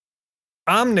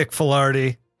I'm Nick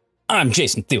Filardi. I'm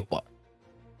Jason Thielbar.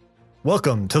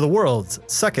 Welcome to the world's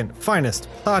second finest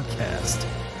podcast.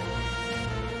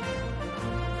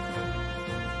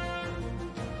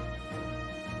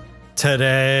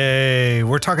 Today,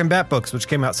 we're talking Bat Books, which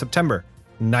came out September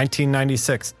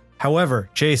 1996. However,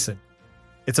 Jason,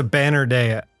 it's a banner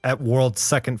day at World's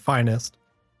Second Finest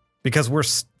because we're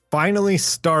finally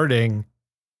starting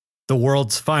the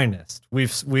world's finest.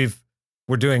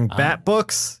 We're doing Bat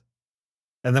Books,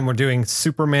 and then we're doing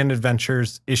Superman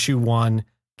Adventures issue 1.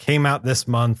 Came out this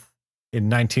month in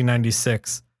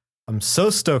 1996. I'm so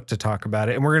stoked to talk about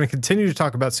it, and we're going to continue to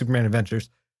talk about Superman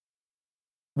Adventures.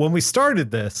 When we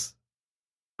started this,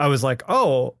 I was like,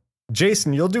 oh,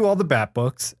 Jason, you'll do all the Bat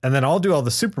books, and then I'll do all the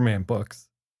Superman books.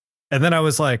 And then I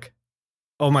was like,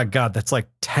 oh my God, that's like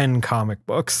 10 comic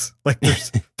books. Like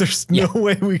there's no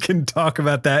way we can talk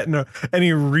about that in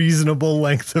any reasonable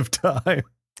length of time.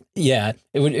 Yeah,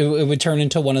 it would turn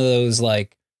into one of those,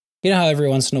 like, you know how every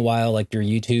once in a while, like, your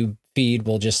YouTube feed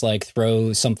will just like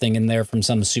throw something in there from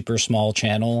some super small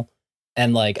channel.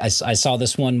 And like I saw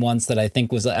this one once that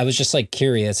I was just like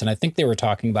curious, and I think they were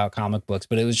talking about comic books,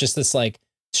 but it was just this like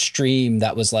stream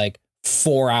that was like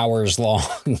 4 hours long.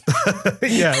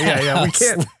 Yeah.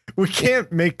 We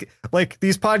can't make, like,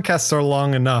 these podcasts are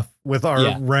long enough with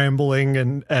our rambling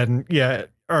and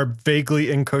our vaguely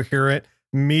incoherent,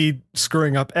 me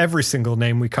screwing up every single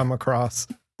name we come across.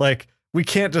 Like, we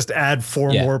can't just add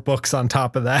four more books on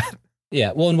top of that.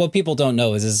 Yeah. Well, and what people don't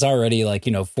know is it's already like,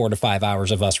 4 to 5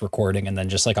 hours of us recording, and then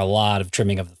just like a lot of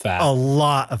trimming of the fat. A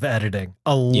lot of editing.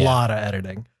 Lot of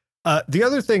editing. The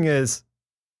other thing is,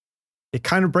 it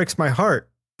kind of breaks my heart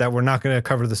that we're not going to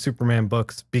cover the Superman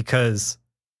books, because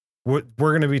we're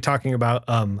going to be talking about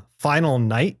Final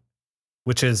Night,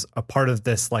 which is a part of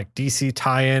this like DC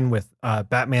tie-in with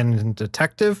Batman and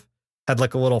Detective. Had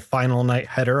like a little Final Night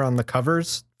header on the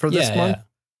covers for this month. Yeah.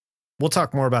 We'll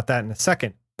talk more about that in a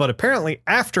second. But apparently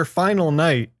after Final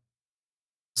Night,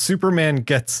 Superman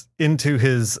gets into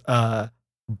his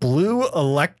blue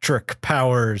electric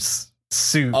powers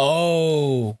suit.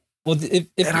 Oh, well,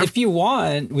 if you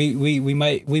want, we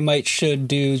might should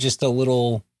do just a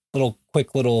little quick.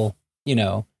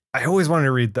 I always wanted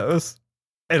to read those.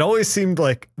 It always seemed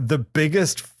like the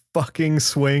biggest fucking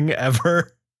swing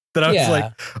ever. That I was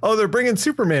like, oh, they're bringing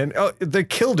Superman. Oh, they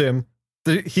killed him.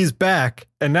 He's back,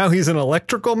 and now he's an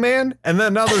electrical man, and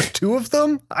then now there's two of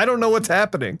them. I don't know what's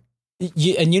happening.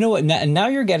 And you know what? Now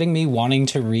you're getting me wanting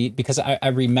to read, because I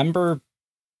remember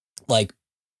like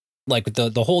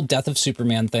the whole Death of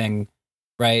Superman thing,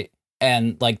 right?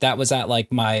 And like that was at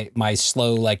like my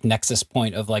slow like nexus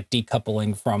point of like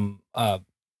decoupling from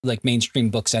like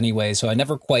mainstream books anyway. So I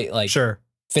never quite like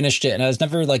finished it, and I was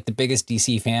never like the biggest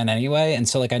DC fan anyway, and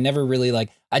so like I never really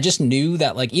like, I just knew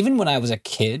that like even when I was a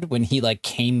kid, when he like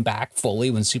came back fully,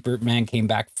 when Superman came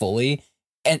back fully,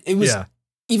 and it was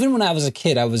even when I was a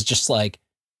kid, I was just like,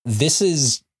 this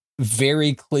is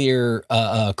very clear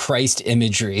Christ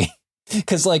imagery,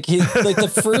 because like he like the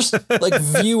first like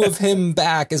view of him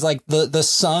back is like the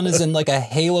sun is in like a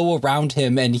halo around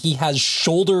him, and he has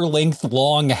shoulder length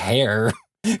long hair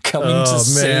coming to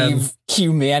save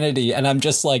humanity. And I'm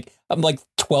like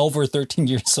 12 or 13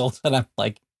 years old, and I'm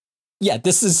like, yeah,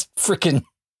 this is freaking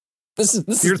this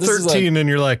you're 13 and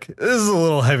you're like, this is a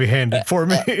little heavy-handed for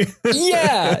me.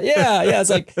 yeah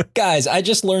It's like, guys, I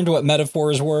just learned what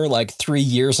metaphors were like 3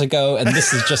 years ago, and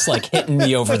this is just like hitting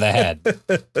me over the head.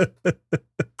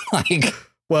 Like,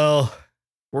 well,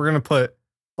 we're gonna put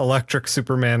Electric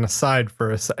Superman aside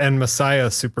and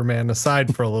Messiah Superman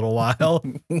aside for a little while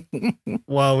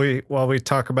while we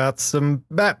talk about some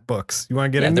Bat books. You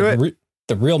want to get into it?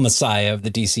 The real Messiah of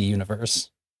the DC universe.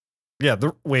 Yeah.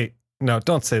 Wait, no,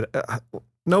 don't say that.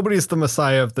 Nobody's the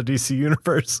Messiah of the DC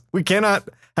universe. We cannot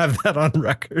have that on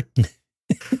record.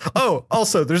 Oh,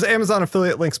 also, there's Amazon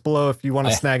affiliate links below if you want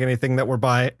to snag anything that we're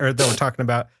buying or that we're talking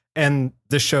about. And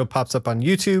this show pops up on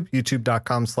YouTube,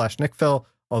 youtube.com/NickPhil.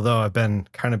 Although I've been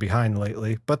kind of behind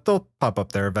lately, but they'll pop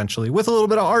up there eventually with a little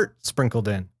bit of art sprinkled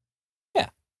in. Yeah.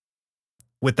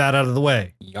 With that out of the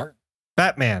way, Yarp.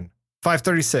 Batman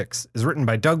 536 is written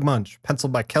by Doug Munch,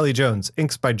 penciled by Kelly Jones,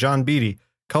 inks by John Beatty,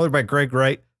 colored by Greg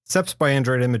Wright, Seps by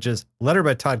Android Images, letter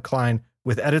by Todd Klein,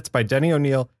 with edits by Denny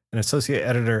O'Neil and associate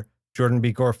editor Jordan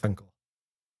B. Gorfinkel.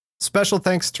 Special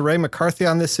thanks to Ray McCarthy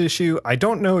on this issue. I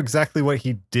don't know exactly what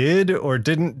he did or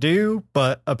didn't do,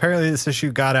 but apparently this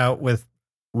issue got out with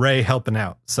Ray helping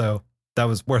out, so that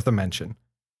was worth a mention.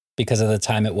 Because of the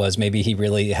time it was, maybe he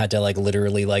really had to like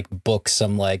literally like book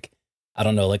some like, I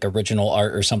don't know, like original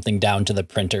art or something down to the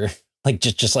printer. Like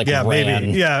just like ran.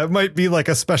 Maybe. Yeah, it might be like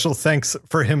a special thanks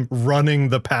for him running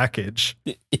the package.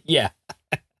 Yeah.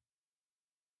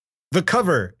 The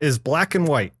cover is black and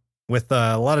white with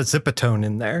a lot of Zipatone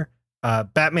in there.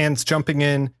 Batman's jumping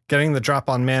in, getting the drop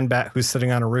on Man-Bat, who's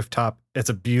sitting on a rooftop. It's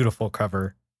a beautiful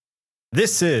cover.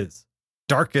 This is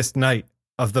Darkest Night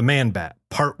of the Man-Bat,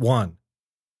 Part 1,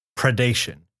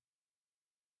 Predation.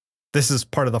 This is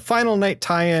part of the Final Night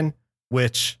tie-in,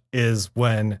 which is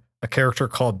when a character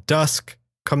called Dusk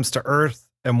comes to Earth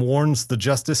and warns the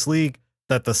Justice League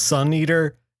that the Sun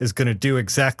Eater is going to do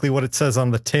exactly what it says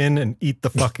on the tin and eat the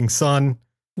fucking sun.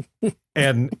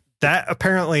 And that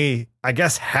apparently, I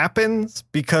guess, happens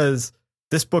because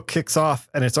this book kicks off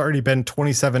and it's already been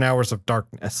 27 hours of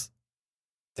darkness.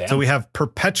 Damn. So we have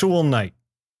perpetual night.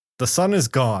 The sun is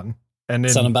gone. And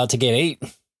Sun about to get 8.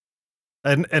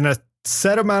 And in a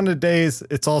set amount of days,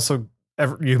 it's also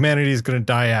humanity is going to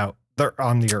die out. They're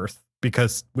on the earth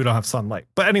because we don't have sunlight.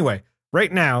 But anyway,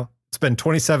 right now, it's been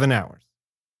 27 hours.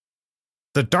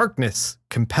 The darkness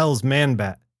compels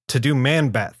Man-Bat to do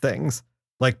Man-Bat things,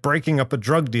 like breaking up a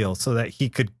drug deal so that he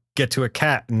could get to a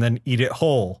cat and then eat it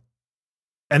whole.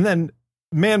 And then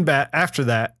Man-Bat, after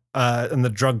that, and the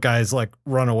drug guys like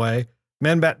run away,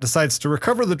 Man-Bat decides to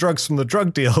recover the drugs from the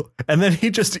drug deal, and then he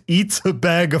just eats a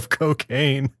bag of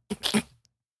cocaine.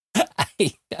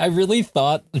 I really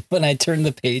thought when I turned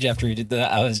the page after you did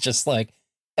that, I was just like,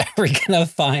 are we going to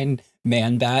find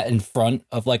Man-Bat in front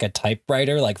of like a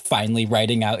typewriter, like finally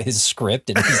writing out his script?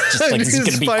 And he's just like, this is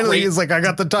going to be finally great. He's like, I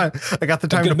got the time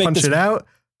to punch it out.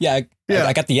 Yeah,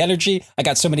 I got the energy. I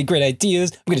got so many great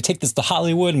ideas. I'm going to take this to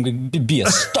Hollywood. I'm going to be a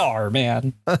star,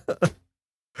 man.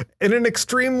 In an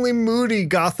extremely moody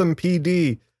Gotham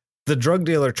PD, the drug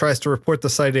dealer tries to report the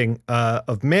sighting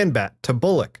of Man-Bat to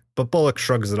Bullock, but Bullock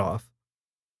shrugs it off.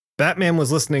 Batman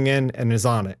was listening in and is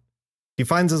on it.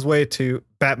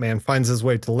 Batman finds his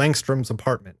way to Langstrom's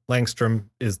apartment. Langstrom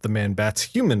is the Man-Bat's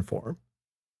human form.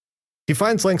 He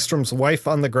finds Langstrom's wife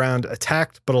on the ground,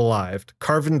 attacked but alive.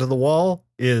 Carved into the wall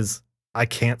is, I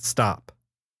can't stop.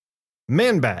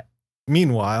 Man-Bat,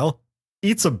 meanwhile,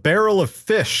 eats a barrel of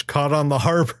fish caught on the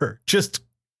harbor. Just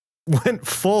went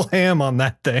full ham on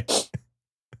that thing.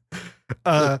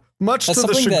 Much to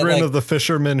the chagrin of the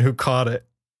fishermen who caught it.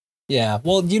 Yeah,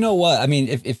 well, you know what? I mean,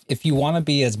 if you want to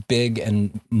be as big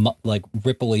and like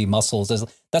ripply muscles as,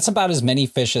 that's about as many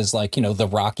fish as like, you know, the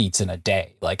Rock eats in a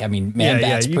day. Like, I mean,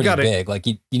 Man-Bat's pretty big. Like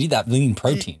you need that lean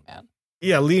protein, man.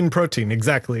 Yeah, lean protein.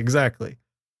 Exactly.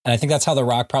 And I think that's how the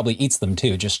Rock probably eats them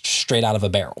too, just straight out of a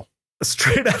barrel.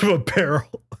 Straight out of a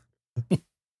barrel.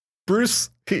 Bruce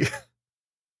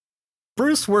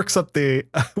works up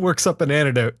an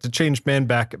antidote to change Man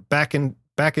back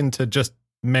into just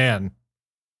man.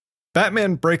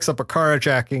 Batman breaks up a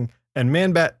carjacking, and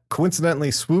Man-Bat coincidentally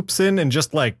swoops in and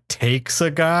just like takes a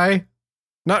guy.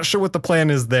 Not sure what the plan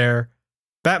is there.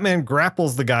 Batman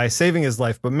grapples the guy, saving his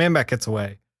life, but Man-Bat gets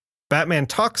away. Batman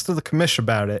talks to the commish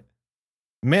about it.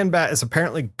 Man-Bat is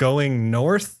apparently going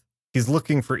north. He's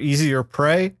looking for easier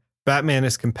prey. Batman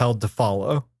is compelled to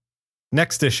follow.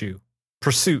 Next issue,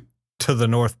 Pursuit to the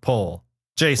North Pole.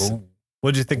 Jason,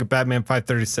 what did you think of Batman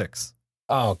 536?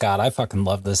 Oh, God, I fucking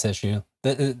love this issue.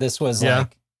 This was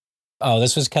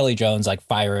this was Kelly Jones like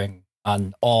firing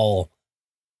on all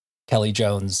Kelly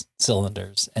Jones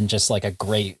cylinders, and just like a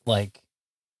great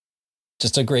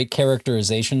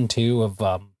characterization too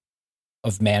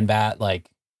of Man-Bat, like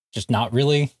just not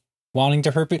really wanting to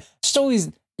hurt people. Just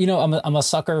always, you know, I'm a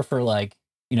sucker for like,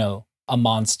 you know, a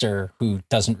monster who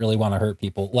doesn't really want to hurt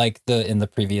people, like in the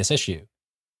previous issue,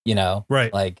 you know,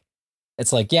 right? Like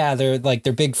it's like, yeah, they're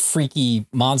big freaky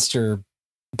monster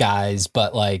guys,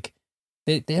 but like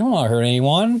they don't want to hurt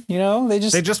anyone, you know. They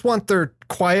just want their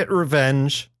quiet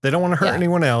revenge. They don't want to hurt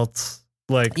anyone else.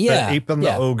 Like the ape and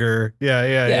the ogre.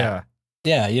 Yeah.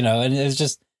 You know, and it's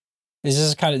just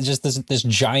kind of just this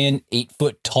giant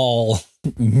 8-foot tall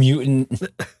mutant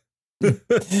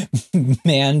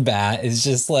Man-Bat is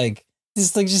just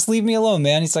leave me alone,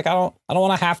 man. He's like, I don't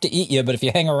want to have to eat you, but if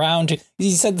you hang around,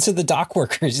 he said to the dock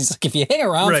workers, he's like, if you hang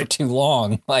around for too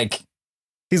long, like.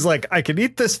 He's like, I can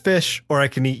eat this fish or I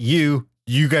can eat you.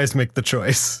 You guys make the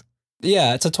choice.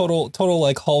 Yeah, it's a total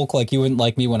like Hulk. Like, you wouldn't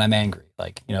like me when I'm angry.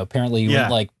 Like, you know, apparently you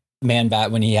wouldn't like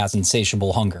Man-Bat when he has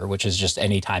insatiable hunger, which is just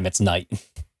anytime it's night.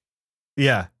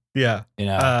 Yeah. You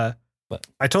know, but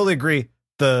I totally agree.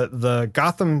 The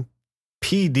Gotham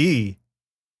PD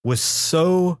was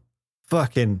so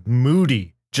fucking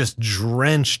moody, just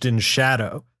drenched in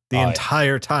shadow the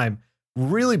entire time.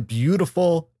 Really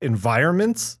beautiful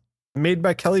environments made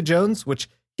by Kelly Jones, which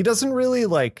he doesn't really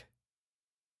like.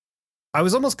 I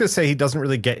was almost going to say he doesn't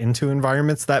really get into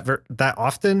environments that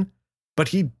often, but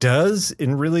he does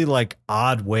in really like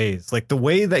odd ways. Like the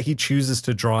way that he chooses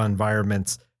to draw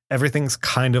environments everything's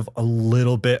kind of a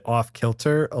little bit off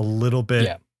kilter, a little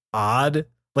bit odd.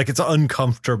 Like it's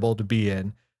uncomfortable to be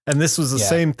in. And this was the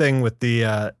same thing with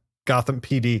the Gotham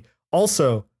PD.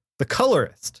 Also, the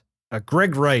colorist,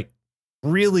 Greg Wright,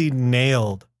 really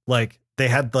nailed, like, they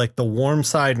had like the warm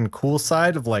side and cool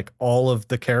side of like all of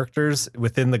the characters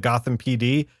within the Gotham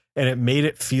PD, and it made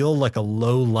it feel like a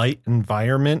low light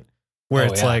environment where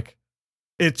like,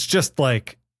 it's just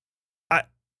like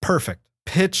perfect,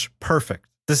 pitch perfect.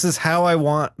 This is how I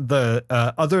want the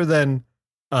other than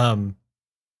what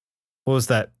was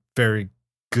that very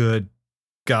good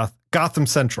Gotham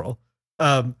Central.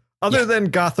 Other than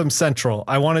Gotham Central,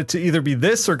 I want it to either be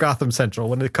this or Gotham Central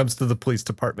when it comes to the police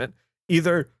department.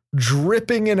 Either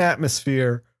dripping in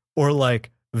atmosphere or like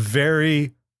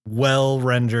very well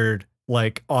rendered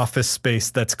like office space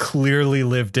that's clearly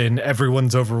lived in.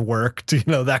 Everyone's overworked, you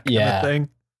know, that kind of thing.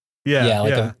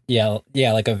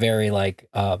 Like a very like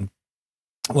one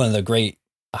of the great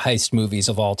heist movies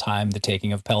of all time, The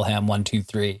Taking of Pelham 1, 2,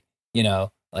 3. You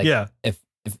know, like if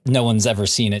no one's ever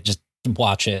seen it, just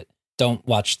watch it. Don't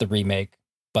watch the remake,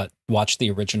 but watch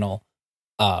the original.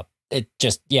 It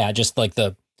just like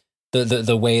the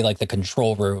way like the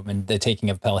control room and The Taking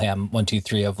of Pelham 1, 2,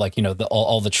 3 of like, you know,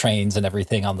 all the trains and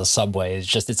everything on the subway is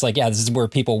just, it's like, this is where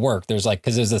people work. There's like,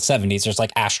 because it was the 70s, there's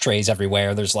like ashtrays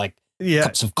everywhere. There's like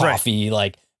cups of coffee,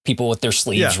 like people with their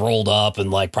sleeves rolled up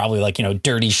and like probably like, you know,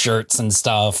 dirty shirts and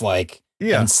stuff, like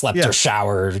and slept or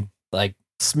showered, like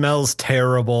smells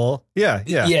terrible. And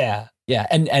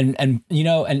you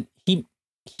know, and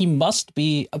he must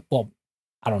be, well,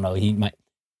 I don't know, he might.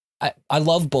 I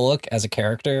love Bullock as a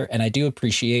character, and I do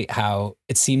appreciate how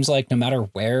it seems like no matter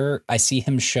where I see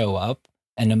him show up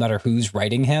and no matter who's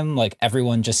writing him, like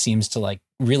everyone just seems to like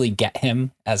really get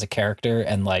him as a character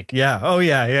and like he's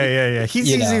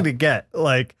easy to get.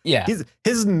 Like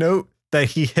his note that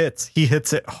he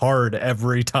hits it hard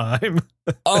every time.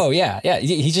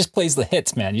 He just plays the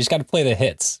hits, man. You just got to play the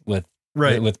hits with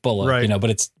Bullock, you know, but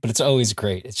it's always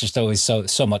great. It's just always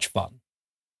so much fun.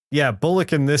 Yeah,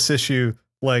 Bullock in this issue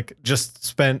like just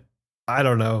spent, I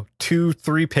don't know,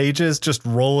 2-3 pages just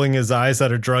rolling his eyes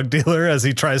at a drug dealer as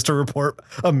he tries to report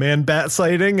a Man-Bat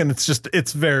sighting, and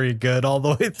it's very good all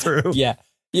the way through.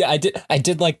 I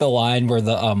did like the line where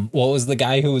the what was the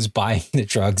guy who was buying the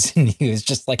drugs, and he was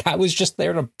just like, I was just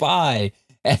there to buy,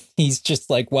 and he's just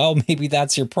like, well, maybe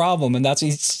that's your problem, and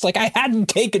he's just like, I hadn't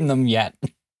taken them yet.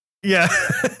 Yeah.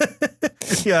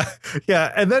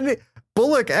 And then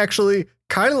Bullock actually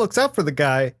kind of looks out for the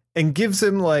guy and gives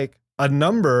him like a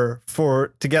number to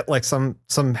get like some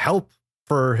help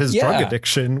for his drug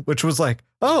addiction, which was like,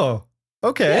 oh,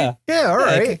 okay. All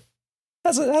right. He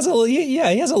has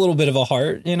a little bit of a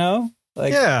heart, you know,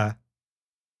 like,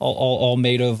 all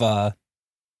made of,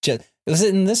 was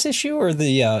it in this issue or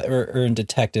the, or in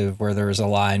Detective where there was a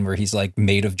line where he's like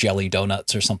made of jelly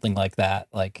donuts or something like that?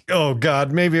 Like, oh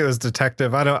God, maybe it was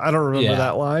Detective. I don't remember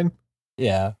that line.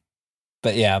 Yeah.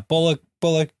 But yeah, Bullock,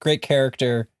 great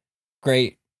character.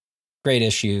 Great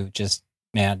issue. Just,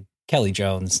 man, Kelly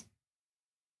Jones.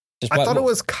 I thought it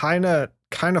was kind of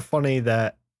funny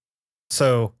that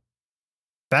so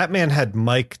Batman had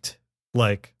mic'd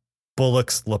like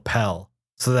Bullock's lapel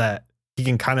so that he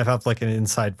can kind of have like an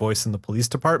inside voice in the police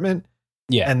department.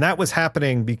 Yeah. And that was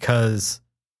happening because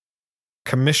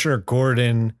Commissioner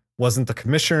Gordon wasn't the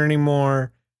commissioner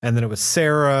anymore. And then it was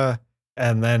Sarah.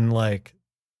 And then like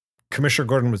Commissioner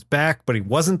Gordon was back, but he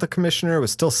wasn't the commissioner. It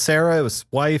was still Sarah, it was his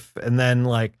wife. And then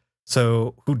like,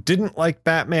 so who didn't like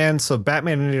Batman. So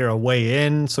Batman needed a way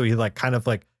in. So he like kind of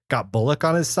like got Bullock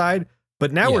on his side.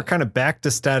 But now we're kind of back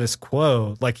to status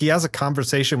quo. Like he has a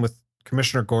conversation with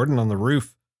Commissioner Gordon on the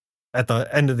roof at the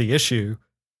end of the issue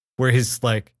where he's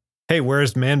like, hey,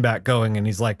 where's Man-Bat going? And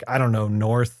he's like, I don't know,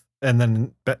 north. And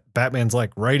then Batman's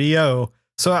like, rightio.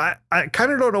 So I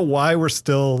kind of don't know why we're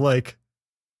still like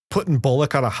putting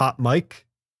Bullock on a hot mic,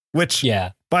 which,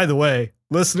 by the way,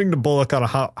 listening to Bullock on a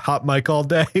hot mic all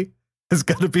day is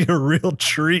going to be a real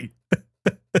treat.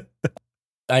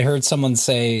 I heard someone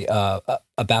say, a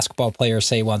basketball player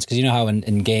say once, because you know how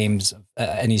in games,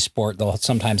 any sport, they'll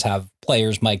sometimes have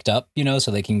players mic'd up, you know,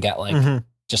 so they can get like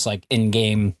just like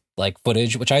in-game like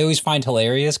footage, which I always find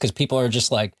hilarious because people are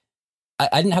just like,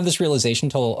 I didn't have this realization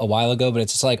until a while ago, but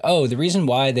it's just like, oh, the reason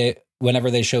why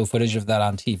whenever they show footage of that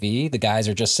on TV, the guys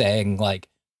are just saying like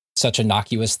such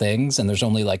innocuous things and there's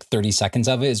only like 30 seconds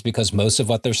of it is because most of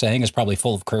what they're saying is probably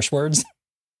full of curse words.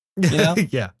 You know?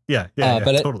 Yeah,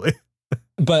 totally.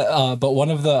 But one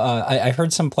of the I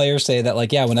heard some players say that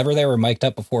like, yeah, whenever they were mic'd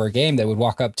up before a game, they would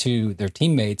walk up to their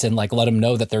teammates and like let them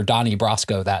know that they're Donnie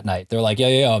Brasco that night. They're like,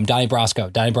 yo, I'm Donnie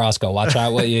Brasco, watch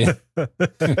out what you.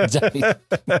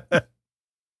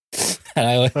 And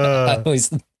I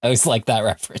always like that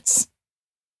reference.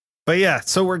 But yeah,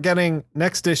 so we're getting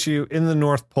next issue in the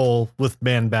North Pole with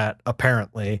Man-Bat,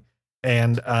 apparently.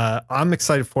 And I'm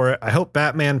excited for it. I hope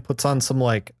Batman puts on some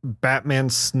like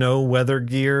Batman snow weather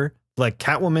gear like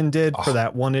Catwoman did for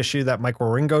that one issue that Michael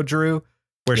Ringo drew,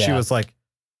 where she was like,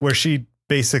 where she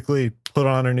basically put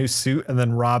on a new suit and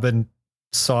then Robin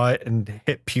saw it and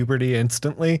hit puberty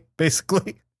instantly,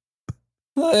 basically.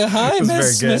 Hi,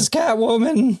 Miss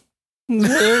Catwoman.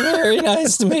 Very, very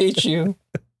nice to meet you.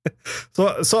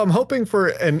 So I'm hoping for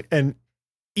an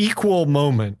equal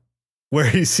moment where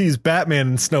he sees Batman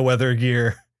in snow weather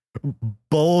gear,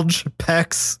 bulge,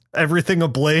 pecs, everything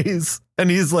ablaze, and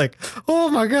he's like, "Oh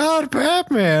my God,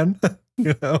 Batman!"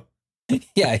 You know?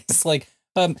 Yeah, it's like,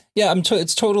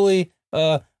 it's totally,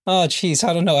 geez,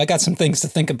 I don't know. I got some things to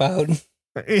think about.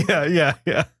 Yeah.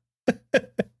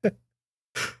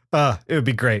 It would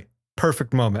be great.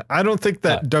 Perfect moment. I don't think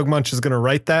that Doug Munch is going to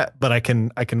write that, but I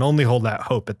can only hold that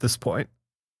hope at this point.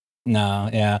 No,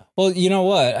 yeah. Well, you know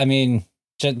what? I mean,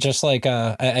 just like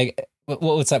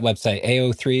what's that website?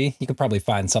 AO3. You could probably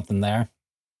find something there.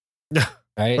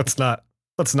 Right?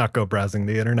 Let's not go browsing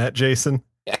the internet, Jason.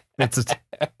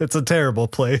 It's a terrible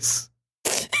place.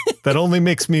 That only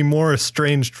makes me more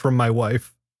estranged from my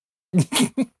wife.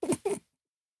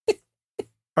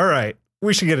 All right,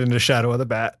 we should get into Shadow of the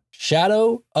Bat.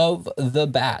 Shadow of the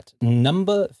Bat,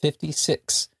 number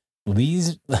 56,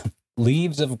 Leaves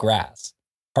of Grass,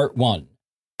 Part 1,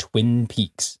 Twin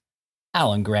Peaks.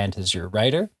 Alan Grant is your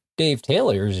writer, Dave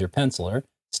Taylor is your penciler,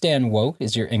 Stan Woke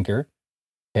is your inker,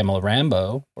 Pamela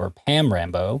Rambo, or Pam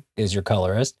Rambo, is your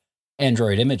colorist,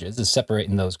 Android Images is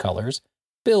separating those colors,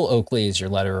 Bill Oakley is your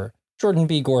letterer, Jordan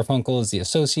B. Gorfunkel is the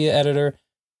associate editor,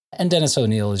 and Dennis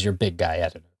O'Neil is your big guy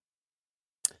editor.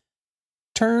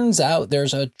 Turns out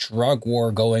there's a drug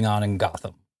war going on in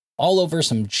Gotham, all over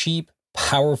some cheap,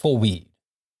 powerful weed.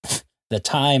 The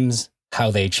times,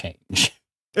 how they change.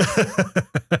 I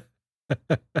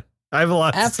have a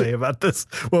lot to say about this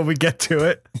when we get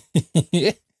to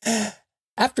it.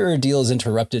 After a deal is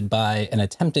interrupted by an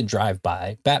attempted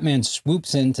drive-by, Batman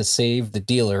swoops in to save the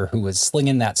dealer who was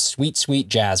slinging that sweet, sweet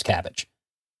jazz cabbage.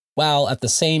 While at the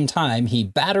same time, he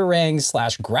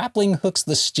batarangs/grappling hooks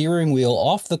the steering wheel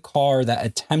off the car that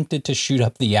attempted to shoot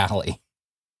up the alley.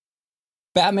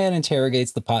 Batman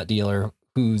interrogates the pot dealer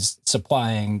who's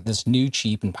supplying this new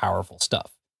cheap and powerful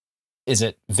stuff. Is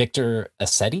it Victor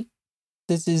Assetti?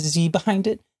 Is he behind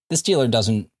it? This dealer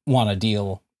doesn't want to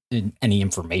deal in any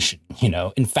information, you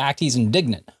know. In fact, he's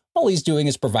indignant. All he's doing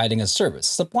is providing a service,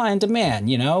 supply and demand,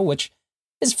 you know, which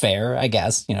is fair, I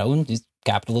guess, you know,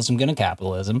 capitalism gonna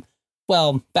capitalism.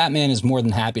 Well, Batman is more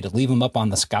than happy to leave him up on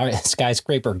the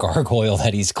skyscraper gargoyle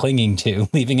that he's clinging to,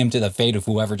 leaving him to the fate of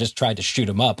whoever just tried to shoot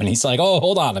him up. And he's like, oh,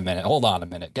 hold on a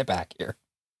minute, get back here.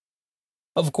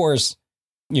 Of course,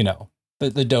 you know,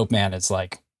 the dope man is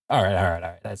like, all right.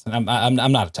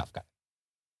 I'm not a tough guy.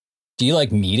 Do you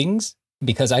like meetings?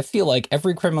 Because I feel like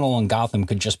every criminal in Gotham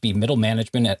could just be middle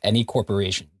management at any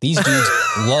corporation. These dudes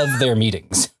love their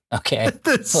meetings. Okay.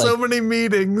 There's so many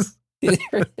meetings.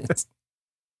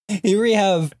 Here we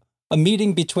have a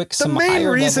meeting betwixt some higher level. The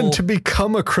main reason to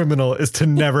become a criminal is to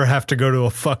never have to go to a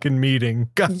fucking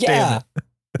meeting. God damn it.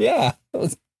 Yeah.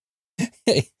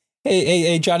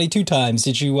 Hey, Johnny, 2 times.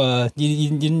 Did you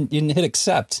didn't hit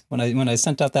accept when I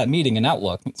sent out that meeting in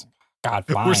Outlook? God,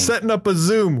 fine. We're setting up a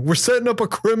Zoom. We're setting up a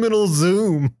criminal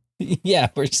Zoom. Yeah.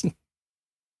 Did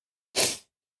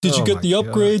you get the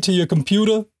upgrade to your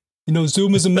computer? You know,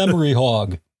 Zoom is a memory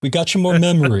hog. We got you more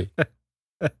memory.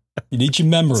 You need your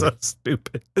memory.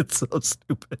 It's so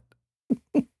stupid.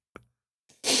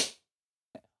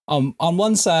 On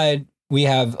one side, we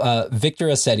have Victor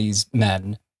Assetti's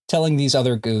men telling these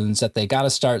other goons that they got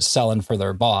to start selling for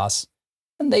their boss,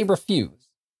 and they refuse.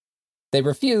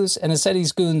 And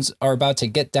Assetti's goons are about to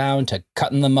get down to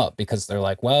cutting them up because they're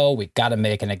like, well, we got to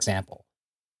make an example.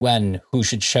 When who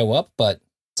should show up but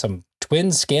some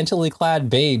twin scantily clad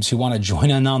babes who want to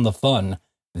join in on the fun.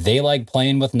 They like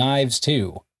playing with knives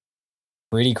too.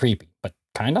 Pretty creepy, but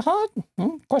kind of hot?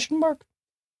 Question mark.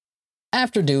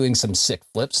 After doing some sick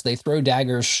flips, they throw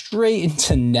daggers straight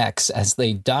into necks as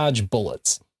they dodge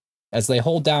bullets. As they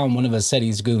hold down one of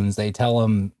Assetti's goons, they tell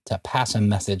him to pass a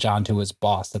message on to his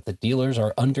boss that the dealers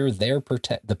are under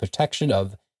the protection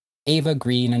of Ava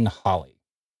Green and Holly.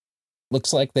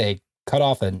 Looks like they cut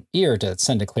off an ear to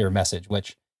send a clear message,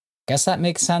 which I guess that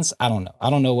makes sense. I don't know. I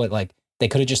don't know what, like, They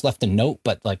could have just left a note,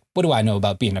 but like, what do I know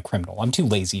about being a criminal? I'm too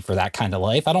lazy for that kind of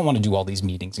life. I don't want to do all these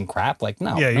meetings and crap. Like,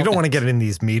 no. Yeah, you no don't want to thanks. get in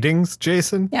these meetings,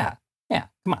 Jason. Yeah,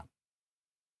 come on.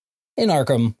 In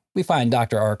Arkham, we find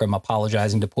Dr. Arkham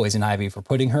apologizing to Poison Ivy for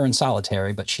putting her in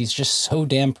solitary, but she's just so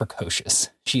damn precocious.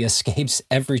 She escapes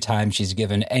every time she's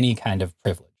given any kind of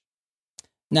privilege.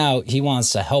 Now, he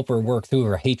wants to help her work through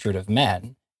her hatred of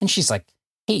men, and she's like,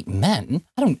 hate men?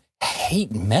 I don't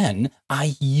hate men.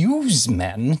 I use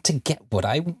men to get what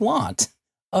I want.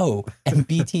 Oh, and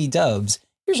BT Dubs,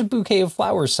 here's a bouquet of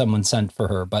flowers someone sent for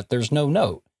her, but there's no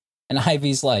note. And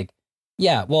Ivy's like,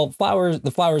 yeah, well,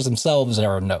 the flowers themselves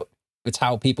are a note. It's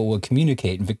how people would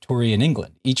communicate in Victorian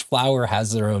England. Each flower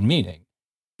has their own meaning.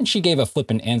 And she gave a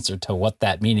flippant answer to what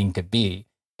that meaning could be.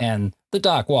 And the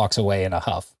doc walks away in a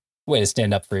huff. Way to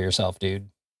stand up for yourself, dude.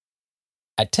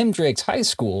 At Tim Drake's high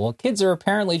school, kids are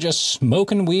apparently just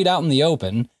smoking weed out in the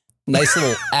open. Nice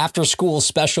little after-school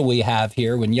special we have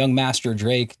here when young Master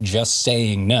Drake just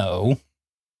saying no.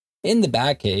 In the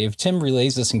Batcave, Tim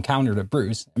relays this encounter to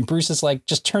Bruce, and Bruce is like,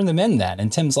 just turn them in then.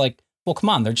 And Tim's like, well, come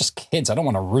on, they're just kids. I don't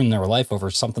want to ruin their life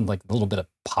over something like a little bit of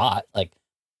pot. Like,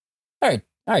 all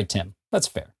right, Tim, that's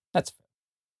fair.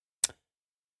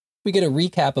 We get a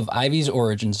recap of Ivy's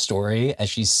origin story as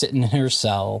she's sitting in her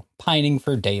cell, pining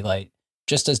for daylight,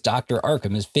 just as Dr.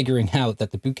 Arkham is figuring out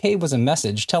that the bouquet was a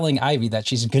message telling Ivy that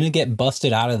she's going to get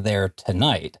busted out of there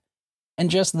tonight. And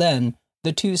just then,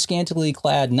 the two scantily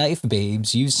clad knife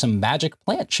babes use some magic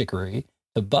plant chicory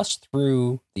to bust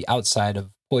through the outside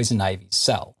of Poison Ivy's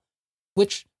cell.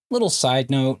 Which, little side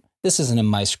note, this isn't in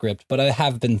my script, but I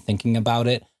have been thinking about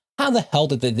it. How the hell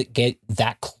did they get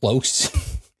that close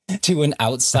to an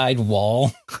outside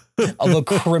wall of a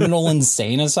criminal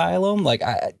insane asylum? Like,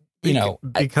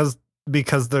 because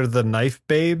they're the knife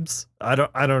babes. I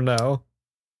don't know.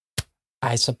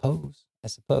 I suppose.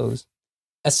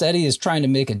 Assetti is trying to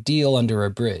make a deal under a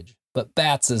bridge, but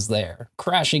Bats is there,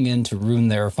 crashing in to ruin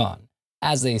their fun.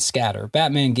 As they scatter,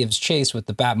 Batman gives chase with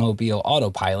the Batmobile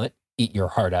autopilot. Eat your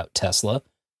heart out, Tesla.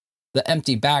 The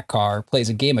empty Batcar plays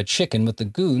a game of chicken with the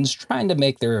goons trying to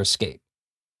make their escape.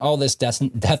 All this death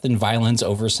and violence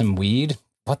over some weed,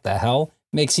 what the hell,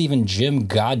 makes even Jim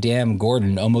goddamn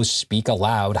Gordon almost speak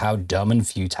aloud how dumb and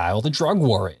futile the drug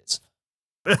war is.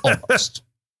 Almost.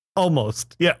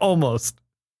 Almost. Yeah, almost.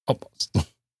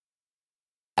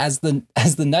 As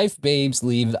the knife babes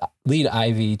lead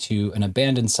Ivy to an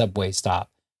abandoned subway stop,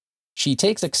 she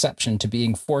takes exception to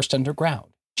being forced underground.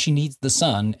 She needs the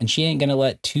sun, and she ain't gonna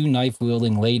let two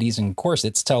knife-wielding ladies in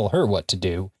corsets tell her what to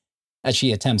do. As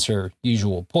she attempts her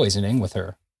usual poisoning with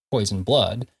her poison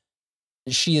blood,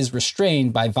 she is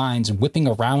restrained by vines whipping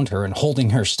around her and holding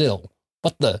her still.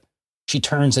 What the? She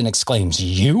turns and exclaims,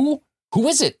 "You? Who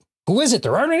is it? Who is it?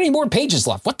 There aren't any more pages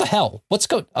left. What the hell? What's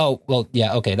go? Oh, well,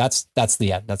 yeah, okay, that's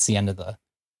the end. That's the end of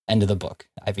the book.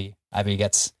 Ivy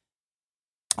gets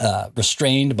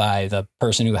restrained by the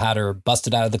person who had her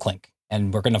busted out of the clink.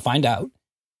 And we're going to find out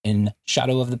in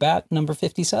Shadow of the Bat number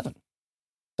 57.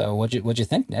 So what'd you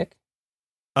think, Nick?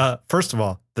 First of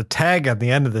all, the tag on the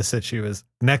end of this issue is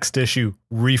next issue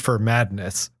Reefer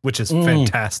Madness, which is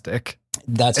fantastic.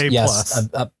 That's A+. Yes.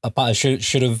 I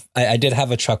should have. I did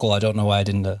have a chuckle. I don't know why I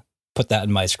didn't put that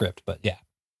in my script, but yeah.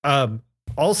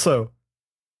 Also,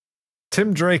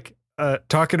 Tim Drake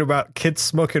talking about kids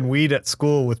smoking weed at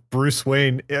school with Bruce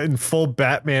Wayne in full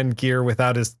Batman gear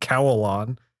without his cowl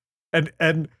on.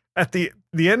 And at the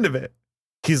end of it,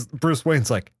 Bruce Wayne's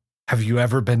like, have you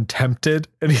ever been tempted?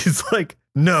 And he's like,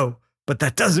 no, but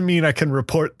that doesn't mean I can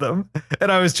report them. And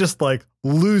I was just like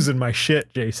losing my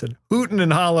shit, Jason, hooting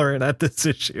and hollering at this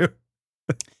issue.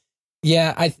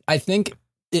 Yeah, I think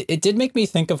it did make me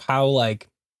think of how, like,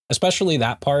 especially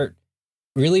that part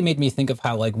really made me think of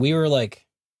how, like, we were like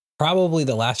probably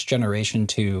the last generation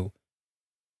to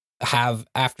have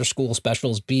after school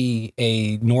specials be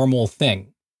a normal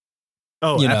thing.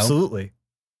 Oh, you know? Absolutely.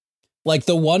 Like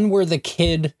the one where the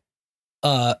kid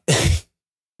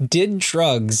did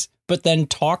drugs, but then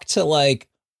talked to like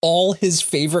all his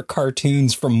favorite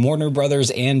cartoons from Warner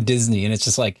Brothers and Disney. And it's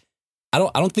just like, I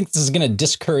don't think this is going to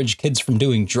discourage kids from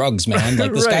doing drugs, man.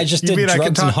 Like this Right. guy just did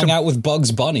drugs and hung out with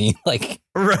Bugs Bunny. Like,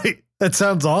 right. That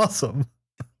sounds awesome.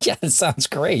 Yeah, it sounds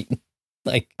great.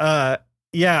 Like, yeah,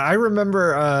 I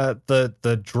remember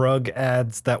the drug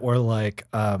ads that were like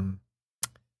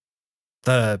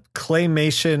the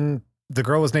claymation. The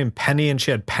girl was named Penny and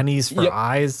she had pennies for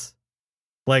eyes.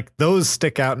 Like those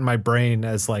stick out in my brain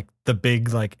as like the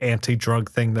big like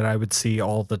anti-drug thing that I would see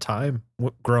all the time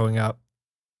growing up.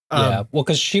 Yeah, well,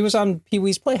 because she was on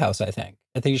Pee-wee's Playhouse, I think.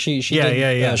 I think she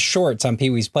did shorts on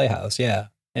Pee-wee's Playhouse. Yeah.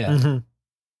 Mm-hmm.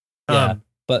 Yeah,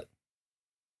 but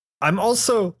I'm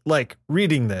also like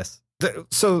reading this.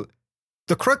 So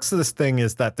the crux of this thing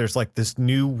is that there's like this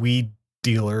new weed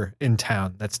dealer in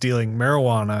town that's dealing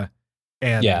marijuana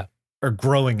and Yeah. or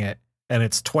growing it, and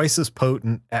it's twice as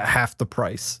potent at half the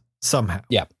price somehow.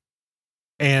 Yeah.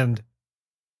 And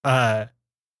the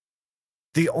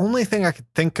only thing I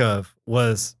could think of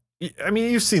was, I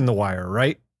mean, you've seen The Wire,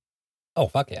 right? Oh,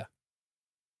 fuck yeah.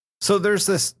 So there's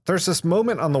this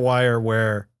moment on The Wire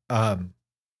where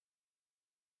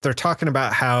they're talking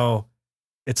about how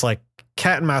it's like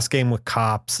cat and mouse game with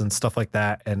cops and stuff like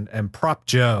that. And Prop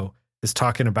Joe is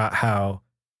talking about how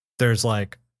there's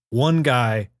like one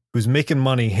guy who's making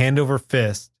money hand over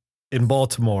fist in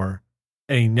Baltimore,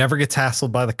 and he never gets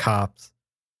hassled by the cops.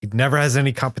 He never has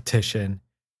any competition.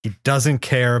 He doesn't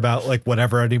care about like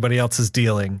whatever anybody else is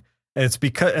dealing. And it's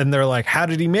because, and they're like, how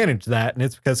did he manage that? And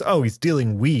it's because, oh, he's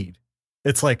dealing weed.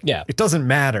 It's like, Yeah. it doesn't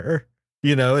matter.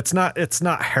 You know, it's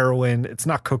not heroin. It's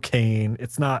not cocaine.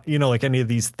 It's not, you know, like any of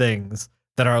these things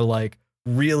that are like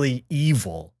really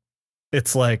evil.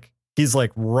 It's like, he's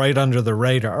like right under the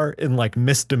radar in like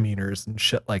misdemeanors and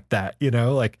shit like that. You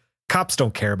know, like cops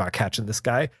don't care about catching this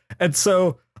guy. And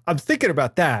so I'm thinking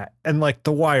about that. And like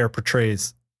The Wire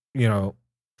portrays, you know,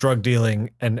 drug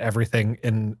dealing and everything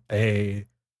in a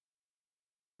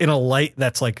light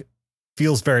that's like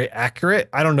feels very accurate.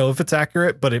 I don't know if it's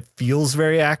accurate, but it feels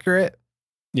very accurate.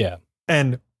 Yeah.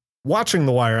 And watching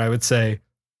The Wire, I would say,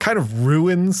 kind of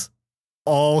ruins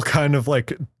all kind of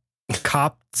like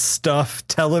cop stuff,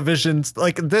 televisions.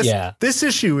 Like this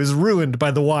issue is ruined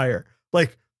by The Wire.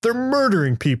 Like they're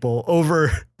murdering people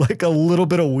over like a little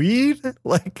bit of weed.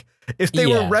 Like if they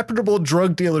were reputable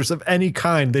drug dealers of any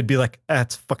kind, they'd be like,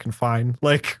 that's fucking fine.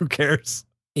 Like, who cares?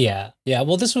 Yeah. Yeah.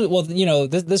 Well, this was the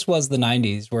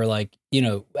 90s where like, you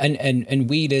know, and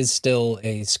weed is still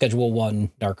a Schedule I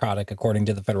narcotic, according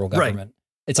to the federal government. Right.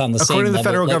 It's on the same according to the level,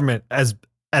 federal like, government, as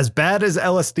bad as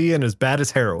LSD and as bad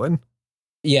as heroin.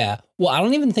 Yeah. Well, I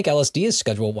don't even think LSD is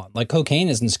Schedule I. Like cocaine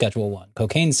isn't Schedule I.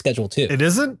 Cocaine's Schedule II. It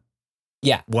isn't?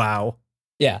 Yeah. Wow.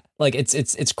 Yeah, like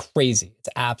it's crazy. It's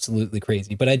absolutely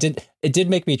crazy. But it did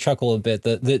make me chuckle a bit.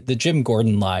 The Jim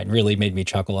Gordon line really made me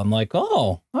chuckle. I'm like,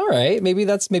 oh, all right, maybe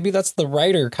that's the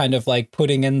writer kind of like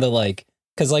putting in the like,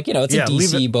 because like, you know, it's a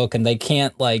DC book and they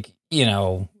can't like, you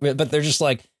know, but they're just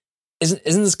like, isn't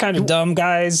this kind of dumb,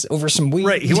 guys, over some weed?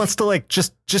 Right. He wants to like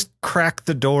just crack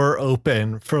the door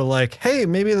open for like, hey,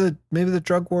 maybe the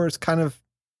drug war is kind of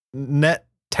net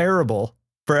terrible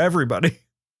for everybody.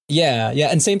 Yeah, yeah,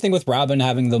 and same thing with Robin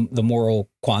having the moral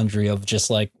quandary of just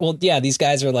like, well, yeah, these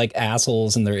guys are like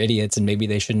assholes and they're idiots and maybe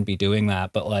they shouldn't be doing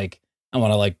that, but like I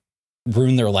want to like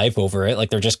ruin their life over it, like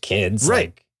they're just kids,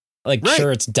 right? Like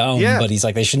sure it's dumb, but he's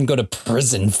like they shouldn't go to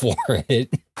prison for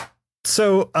it.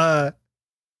 So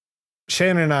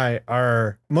Shannon and I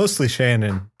are mostly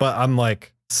Shannon, but I'm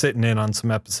like sitting in on some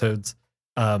episodes,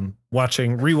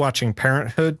 rewatching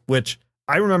Parenthood, which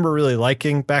I remember really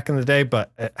liking back in the day,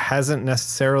 but it hasn't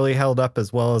necessarily held up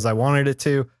as well as I wanted it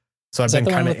to. So I've been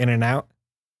kind of in and out.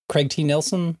 Craig T.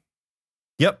 Nelson?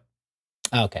 Yep.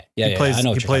 Oh, okay. Yeah, he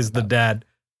plays the dad.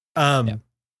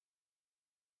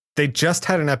 They just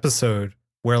had an episode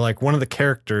where like one of the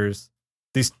characters,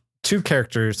 these two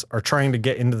characters are trying to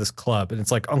get into this club, and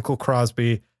it's like Uncle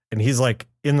Crosby, and he's like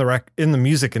in the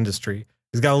music industry.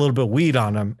 He's got a little bit of weed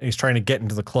on him, and he's trying to get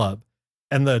into the club.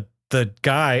 And the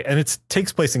guy, and it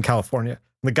takes place in California.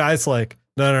 And the guy's like,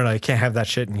 no, you can't have that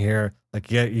shit in here. Like,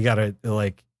 you gotta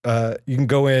like, you can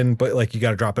go in, but like, you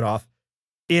gotta drop it off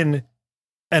in.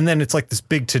 And then it's like this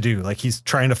big to do. Like he's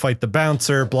trying to fight the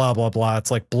bouncer, blah, blah, blah.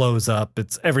 It's like blows up.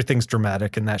 Everything's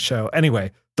dramatic in that show.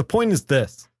 Anyway, the point is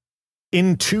this: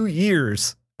 in 2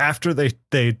 years after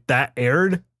that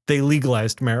aired, they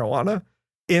legalized marijuana.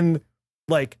 In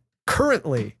like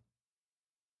currently,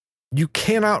 you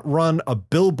cannot run a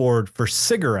billboard for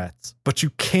cigarettes, but you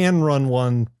can run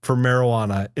one for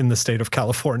marijuana in the state of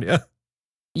California.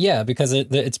 Yeah, because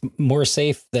it's more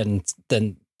safe than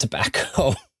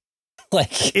tobacco.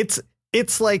 Like it's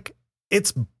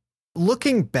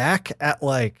looking back at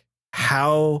like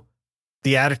how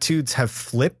the attitudes have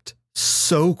flipped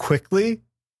so quickly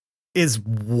is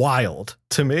wild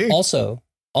to me. Also,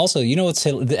 you know what's,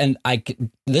 and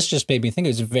this just made me think it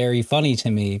was very funny to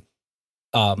me.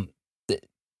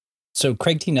 So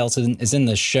Craig T. Nelson is in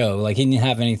this show. Like he didn't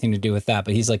have anything to do with that,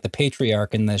 but he's like the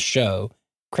patriarch in this show.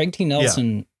 Craig T.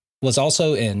 Nelson was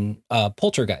also in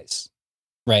Poltergeist,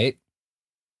 right?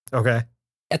 Okay.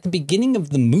 At the beginning of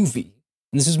the movie,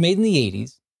 and this was made in the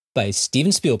 80s by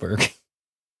Steven Spielberg.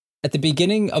 At the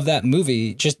beginning of that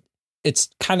movie, just it's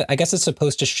kind of, I guess it's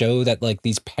supposed to show that like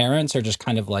these parents are just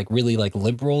kind of like really like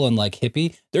liberal and like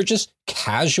hippie. They're just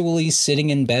casually sitting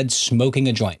in bed smoking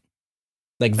a joint,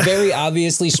 like very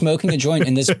obviously smoking a joint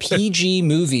in this PG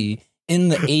movie in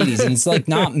the 80s. And it's like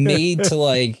not made to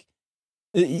like,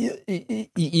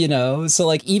 you know, so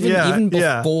like even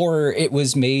before it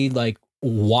was made like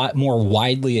more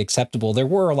widely acceptable, there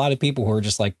were a lot of people who were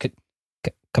just like,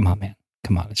 come on, man.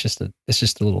 Come on. It's just a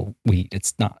little weed.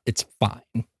 It's fine.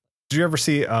 Did you ever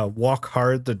see Walk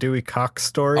Hard, the Dewey Cox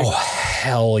story? Oh,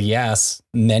 hell yes.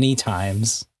 Many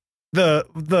times.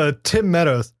 The Tim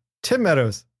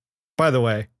Meadows, by the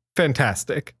way,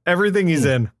 fantastic. Everything he's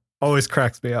in always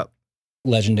cracks me up.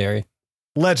 Legendary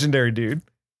dude.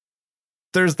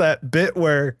 There's that bit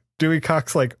where Dewey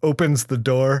Cox like opens the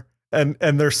door and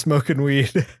they're smoking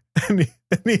weed and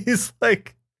he's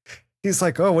like,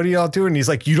 oh, what are y'all doing? He's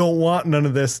like, you don't want none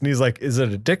of this. And he's like, is it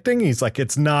addicting? He's like,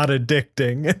 it's not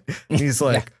addicting. And he's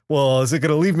like, well, is it going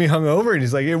to leave me hungover? And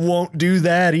he's like, it won't do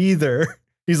that either.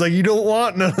 He's like, you don't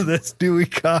want none of this, Dewey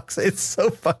Cox. It's so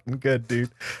fucking good,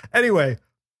 dude. Anyway,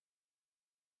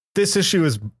 this issue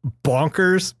is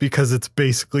bonkers because it's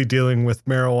basically dealing with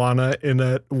marijuana in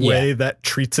a way that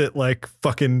treats it like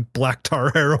fucking black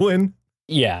tar heroin.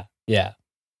 Yeah. Yeah.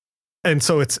 And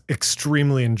so it's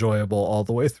extremely enjoyable all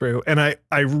the way through. And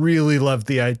I really love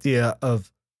the idea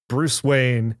of Bruce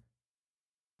Wayne,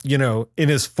 you know, in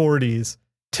his 40s,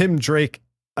 Tim Drake,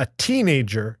 a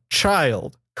teenager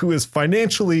child who is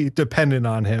financially dependent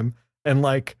on him and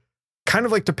like kind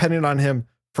of like dependent on him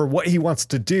for what he wants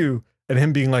to do. And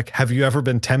him being like, have you ever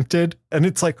been tempted? And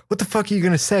it's like, what the fuck are you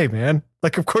going to say, man?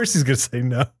 Like, of course he's going to say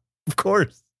no. Of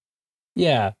course.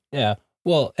 Yeah. Yeah.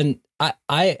 Well, and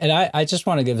I just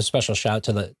want to give a special shout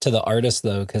to the artist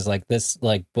though, because like this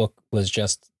like book was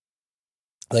just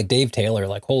like Dave Taylor,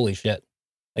 like holy shit,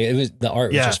 like it was, the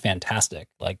art was just fantastic,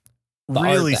 like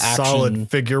really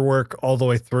solid figure work all the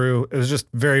way through. It was just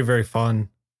very, very fun.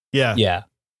 Yeah. I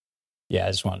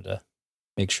just wanted to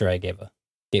make sure I gave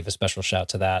a special shout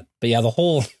to that. But yeah, the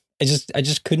whole I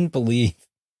just couldn't believe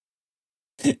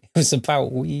it was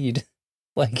about weed.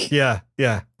 Like yeah.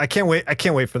 I can't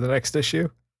wait for the next issue.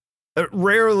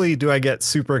 Rarely do I get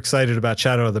super excited about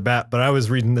Shadow of the Bat, but I was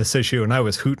reading this issue and I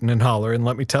was hooting and hollering,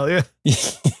 let me tell you.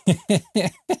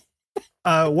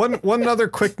 One other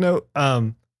quick note.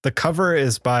 The cover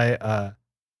is by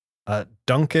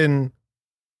Duncan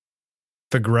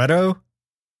Fegredo.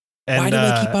 And why do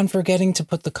I keep on forgetting to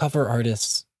put the cover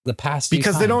artists the past few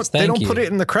because times? they don't put it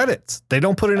in the credits. They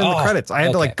don't put it in the credits. I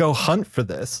had to like go hunt for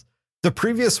this. The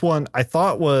previous one I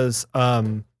thought was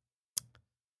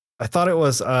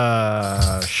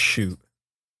shoot.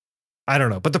 I don't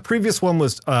know. But the previous one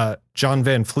was John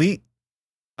Van Fleet.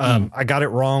 I got it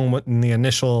wrong in the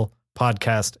initial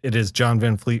podcast. It is John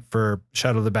Van Fleet for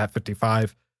Shadow of the Bat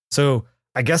 55. So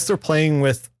I guess they're playing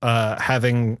with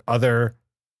having other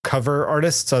cover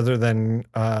artists other than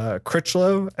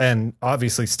Critchlow, and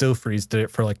obviously Still Freeze did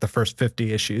it for like the first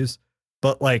 50 issues.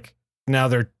 But like now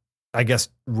they're, I guess,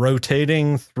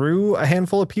 rotating through a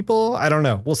handful of people. I don't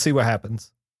know. We'll see what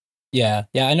happens. Yeah.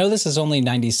 I know this is only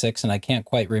 96, and I can't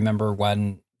quite remember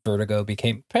when Vertigo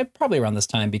became, probably around this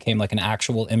time, became like an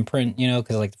actual imprint, you know,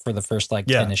 because like for the first like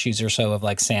 10 issues or so of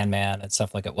like Sandman and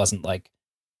stuff, like it wasn't like,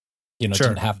 you know,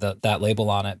 didn't have that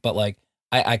label on it. But like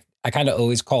I kind of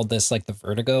always called this like the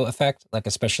Vertigo effect, like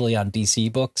especially on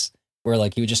DC books, where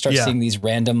like you would just start seeing these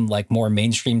random like more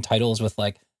mainstream titles with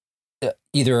like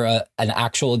either an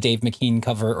actual Dave McKean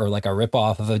cover or like a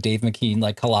ripoff of a Dave McKean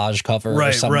like collage cover,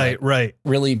 or some like,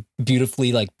 really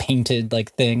beautifully like painted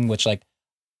like thing, which like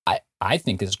I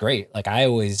think is great. Like I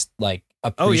always like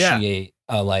appreciate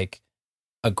like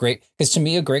a great, because to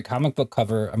me a great comic book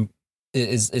cover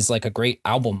is like a great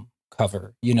album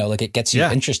cover, you know, like it gets you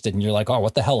interested and you're like, oh,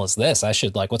 what the hell is this? I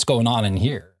should like, what's going on in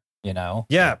here, you know?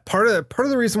 Yeah. Part of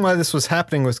the reason why this was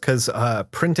happening was because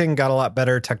printing got a lot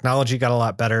better, technology got a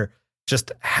lot better,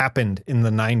 just happened in the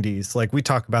 90s. Like we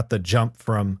talk about the jump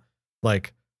from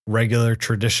like regular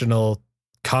traditional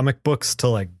comic books to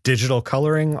like digital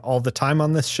coloring all the time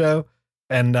on this show.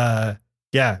 And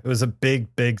it was a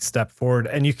big step forward,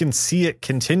 and you can see it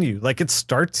continue. Like it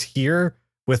starts here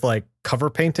with like cover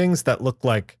paintings that look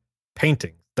like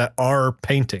paintings that are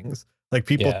paintings. Like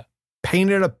people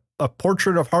painted a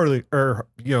portrait of Harley, or,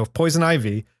 you know, Poison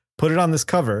Ivy, put it on this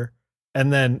cover.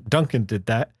 And then Duncan did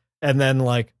that. And then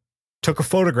like took a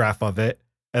photograph of it.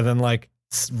 And then like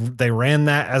they ran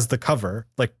that as the cover,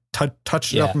 like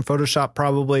touched it up in Photoshop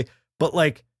probably. But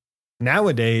like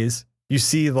nowadays you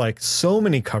see like so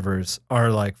many covers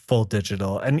are like full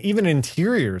digital, and even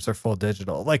interiors are full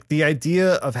digital. Like the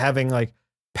idea of having like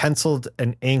penciled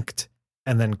and inked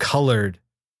and then colored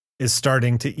is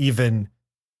starting to even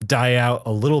die out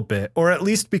a little bit, or at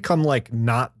least become like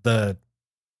not the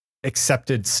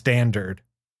accepted standard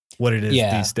what it is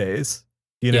these days.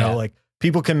 You know, like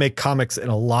people can make comics in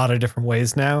a lot of different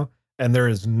ways now, and there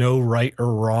is no right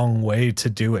or wrong way to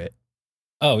do it.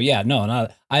 Oh yeah, no,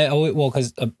 not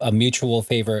because a mutual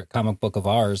favorite comic book of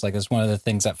ours, like, is one of the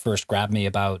things that first grabbed me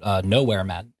about Nowhere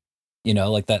Men. You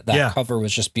know, like that cover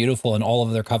was just beautiful, and all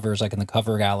of their covers, like in the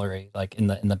cover gallery, like in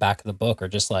the back of the book, are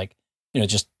just like, you know,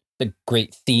 just the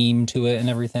great theme to it and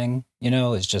everything. You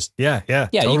know, it's just yeah.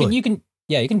 Totally. You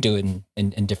can do it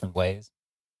in different ways.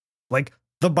 Like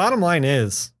the bottom line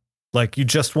is, like, you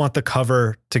just want the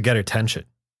cover to get attention.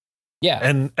 Yeah,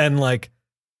 and like,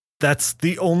 that's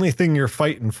the only thing you're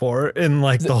fighting for. And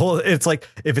like it's like,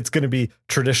 if it's going to be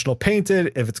traditional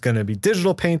painted, if it's going to be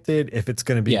digital painted, if it's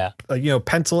going to be,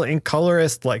 pencil ink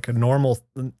colorist, like a normal,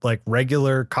 like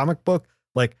regular comic book,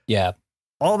 like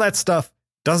all that stuff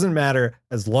doesn't matter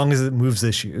as long as it moves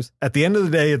issues. At the end of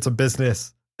the day, it's a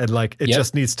business, and like, it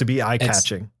just needs to be eye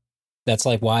catching. That's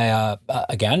like why,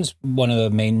 again, one of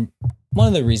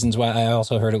the reasons why I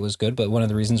also heard it was good, but one of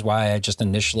the reasons why I just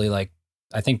initially, like,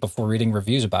 I think before reading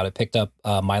reviews about it, picked up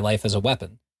My Life as a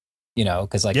Weapon, you know,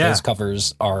 because like those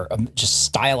covers are just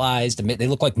stylized. They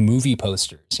look like movie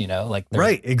posters, you know, like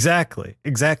right. Exactly.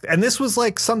 And this was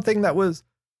like something that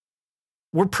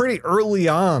we're pretty early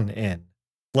on in,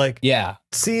 like,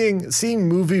 seeing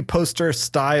movie poster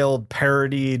styled,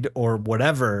 parodied or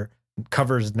whatever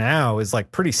covers now is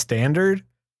like pretty standard.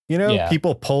 You know,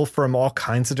 people pull from all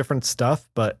kinds of different stuff,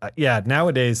 but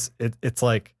nowadays it's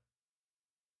like,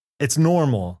 it's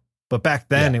normal, but back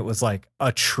then it was like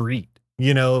a treat,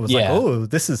 you know, it was like, oh,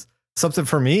 this is something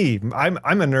for me. I'm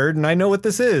a nerd and I know what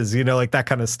this is, you know, like that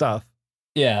kind of stuff.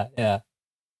 Yeah.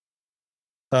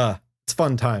 It's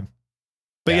fun time.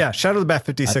 But Shadow of the Bat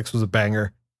 56 was a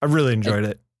banger. I really enjoyed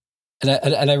it.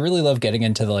 And I really love getting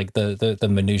into the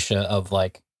minutia of,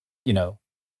 like, you know,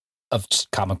 of just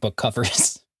comic book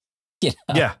covers. You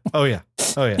know? Yeah. Oh yeah.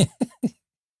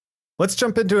 Let's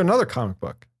jump into another comic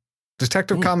book.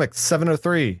 Detective Comics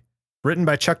 703, written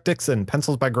by Chuck Dixon,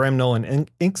 pencils by Graham Nolan,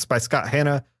 inks by Scott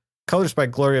Hanna, colors by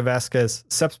Gloria Vasquez,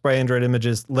 seps by Android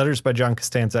Images, letters by John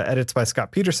Costanza, edits by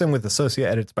Scott Peterson, with associate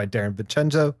edits by Darren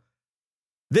Vincenzo.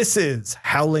 This is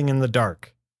Howling in the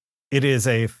Dark. It is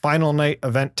a Final Night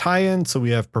event tie-in, so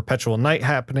we have Perpetual Night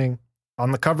happening.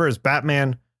 On the cover is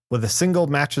Batman with a single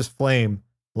match's flame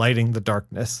lighting the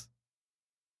darkness.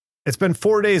 It's been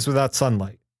 4 days without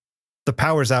sunlight. The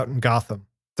power's out in Gotham.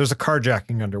 There's a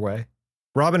carjacking underway.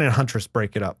 Robin and Huntress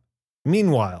break it up.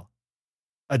 Meanwhile,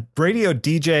 a radio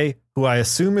DJ, who I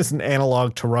assume is an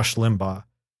analog to Rush Limbaugh,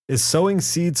 is sowing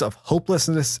seeds of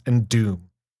hopelessness and doom.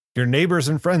 Your neighbors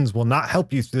and friends will not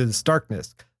help you through this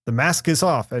darkness. The mask is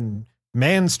off, and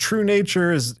man's true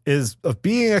nature is of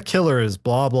being a killer is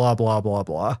blah, blah, blah, blah,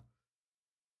 blah.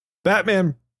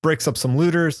 Batman breaks up some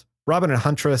looters. Robin and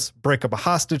Huntress break up a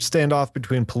hostage standoff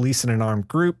between police and an armed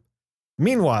group.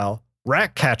 Meanwhile,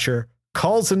 Ratcatcher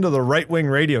calls into the right-wing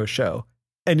radio show.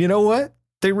 And you know what?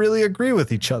 They really agree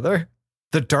with each other.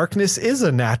 The darkness is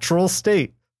a natural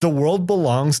state. The world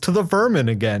belongs to the vermin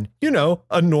again. You know,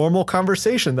 a normal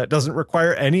conversation that doesn't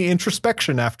require any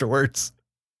introspection afterwards.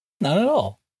 Not at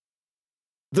all.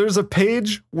 There's a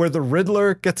page where the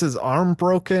Riddler gets his arm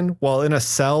broken while in a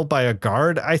cell by a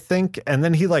guard, I think. And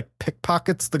then he like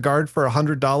pickpockets the guard for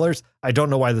 $100. I don't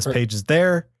know why this page is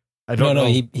there. I don't know.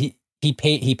 He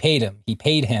paid him. He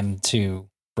paid him to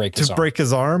break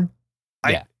his arm.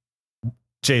 Yeah.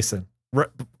 Jason.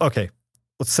 Okay.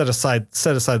 Let's set aside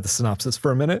the synopsis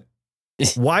for a minute.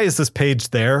 Why is this page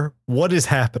there? What is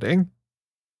happening?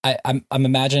 I'm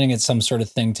imagining it's some sort of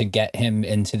thing to get him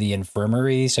into the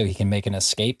infirmary so he can make an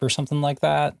escape or something like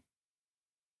that.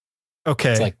 Okay.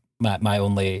 It's like my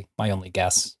only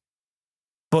guess.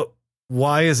 But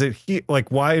why is it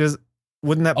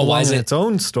wouldn't that belong in its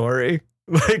own story?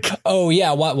 Like, oh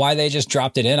yeah, why they just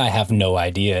dropped it in, I have no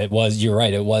idea. You're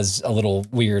right, it was a little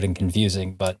weird and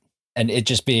confusing, and it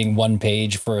just being one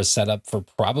page for a setup for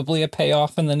probably a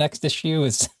payoff in the next issue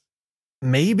is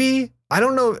maybe, I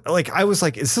don't know. Like, I was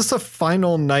like, is this a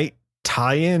Final Night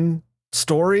tie-in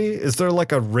story? Is there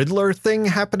like a Riddler thing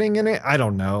happening in it? I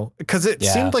don't know, because it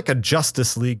seemed like a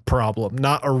Justice League problem,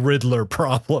 not a Riddler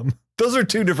problem. Those are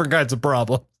two different kinds of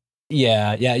problems.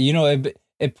 Yeah. You know,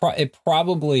 it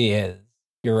probably is.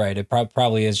 You're right. It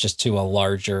probably is just to a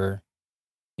larger,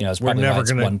 you know, it's probably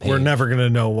we're never gonna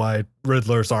know why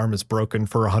Riddler's arm is broken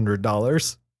for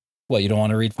 $100. What, you don't want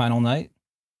to read Final Night?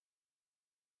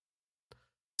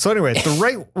 So anyway,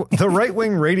 the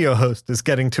right-wing radio host is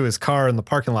getting to his car in the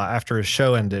parking lot after his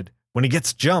show ended when he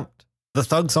gets jumped The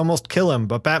thugs almost kill him,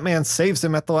 but Batman saves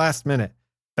him at the last minute.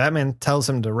 Batman tells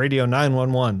him to radio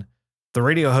 911. The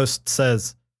radio host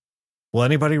says, "Will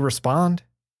anybody respond?"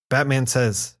 Batman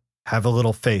says, "Have a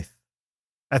little faith."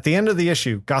 At the end of the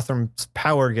issue, Gotham's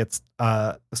power gets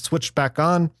switched back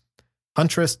on.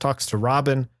 Huntress talks to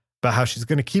Robin about how she's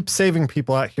going to keep saving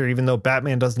people out here, even though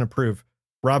Batman doesn't approve.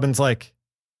 Robin's like,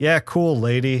 "Yeah, cool,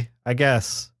 lady, I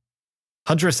guess."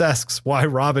 Huntress asks why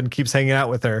Robin keeps hanging out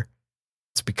with her.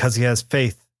 It's because he has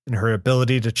faith in her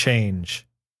ability to change.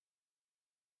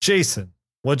 Jason,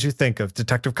 what'd you think of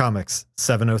Detective Comics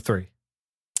 703?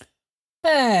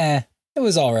 It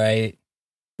was all right.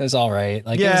 It was all right.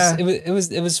 Like, yeah. it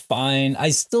was fine. I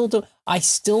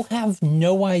still have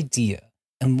no idea,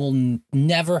 and will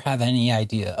never have any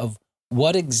idea of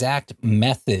what exact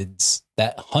methods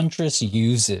that Huntress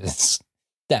uses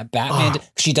that Batman.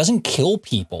 She doesn't kill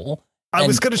people. I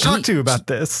was going to talk to you about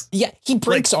this. Yeah, he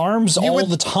breaks arms all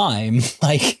the time.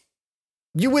 Like,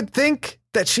 you would think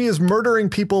that she is murdering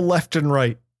people left and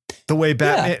right. The way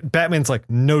Batman's like,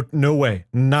 no way,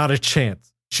 not a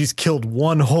chance. She's killed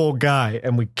one whole guy,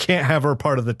 and we can't have her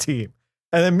part of the team.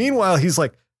 And then meanwhile, he's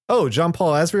like, "Oh, John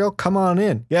Paul Azrael, come on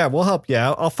in. Yeah, we'll help you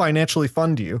out. I'll financially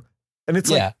fund you." And it's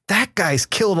like, that guy's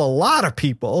killed a lot of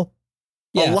people.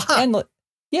 Yeah. A lot.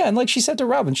 And like she said to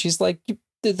Robin, she's like,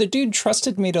 the dude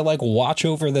trusted me to like watch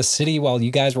over the city while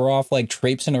you guys were off like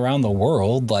traipsing around the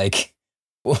world. Like,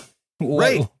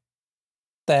 right.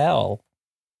 The hell?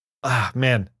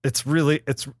 Man,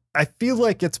 I feel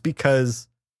like it's because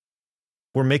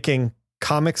we're making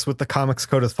comics with the Comics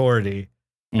Code Authority,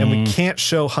 and we can't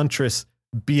show Huntress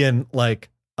being like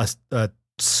a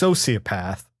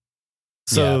sociopath.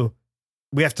 So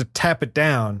we have to tap it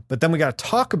down, but then we got to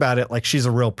talk about it like she's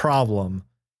a real problem,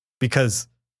 because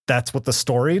that's what the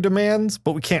story demands,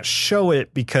 but we can't show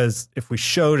it because if we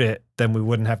showed it, then we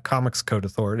wouldn't have Comics Code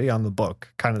Authority on the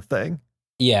book, kind of thing.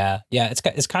 Yeah.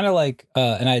 It's kind of like,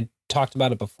 and I talked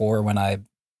about it before when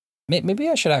maybe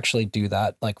I should actually do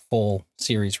that like full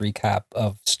series recap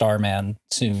of Starman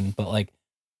soon, but like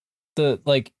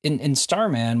in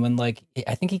Starman, when like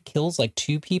I think he kills like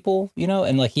 2 people, you know,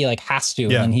 and like he like has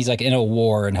to, and he's like in a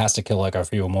war and has to kill like a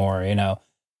few more, you know,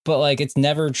 but like it's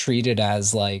never treated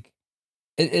as like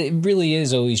it really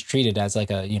is always treated as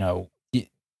like a, you know,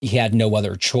 he had no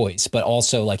other choice, but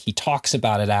also like he talks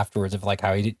about it afterwards of like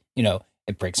how he did, you know,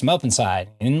 it breaks him up inside.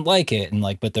 He didn't like it, and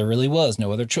like, but there really was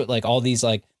no other choice. Like all these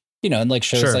like, you know, and like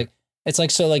shows like, it's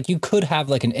like, so like you could have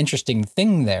like an interesting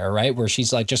thing there, right? Where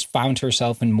she's like just found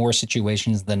herself in more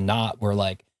situations than not where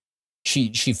like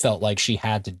she felt like she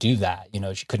had to do that. You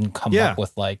know, she couldn't come up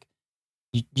with like,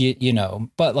 you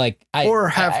know, but like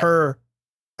have her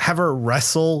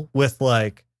wrestle with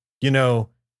like, you know,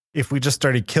 if we just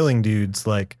started killing dudes,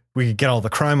 like we could get all the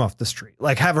crime off the street.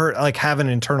 Like have her like have an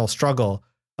internal struggle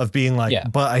of being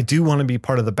like, but I do want to be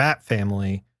part of the Bat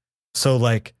family. So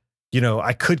like, you know,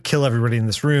 I could kill everybody in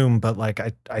this room, but like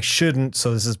I shouldn't.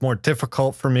 So this is more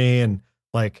difficult for me. And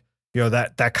like, you know,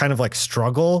 that kind of like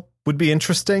struggle would be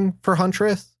interesting for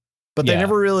Huntress, but they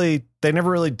never really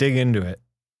dig into it.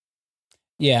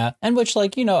 Yeah. And which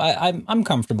like, you know, I'm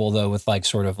comfortable though with like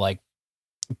sort of like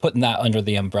putting that under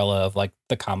the umbrella of like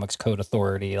the Comics Code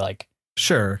Authority. Like,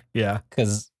 sure. Yeah.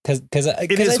 Cause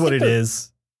it is what it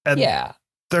is. And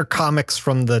they're comics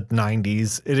from the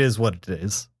 90s. It is what it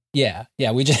is. Yeah.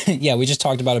 We just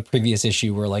talked about a previous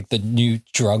issue where like the new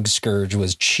drug scourge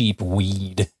was cheap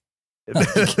weed.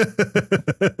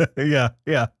 Yeah.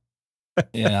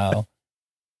 You know,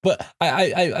 but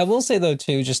I will say though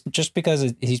too, just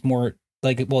because he's more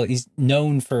like, well, he's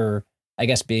known for, I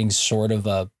guess, being sort of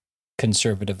a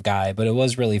conservative guy, but it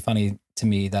was really funny to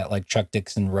me that like Chuck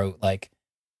Dixon wrote like,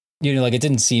 you know, like it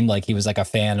didn't seem like he was like a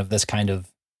fan of this kind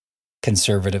of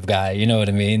conservative guy. You know what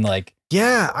I mean? Like,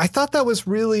 yeah, I thought that was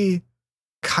really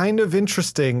kind of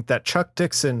interesting that Chuck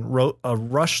Dixon wrote a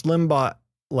Rush Limbaugh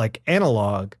like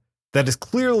analog that is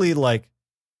clearly like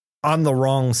on the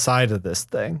wrong side of this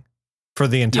thing for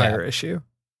the entire issue.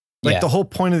 Like the whole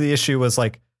point of the issue was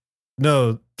like,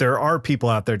 no, there are people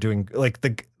out there doing like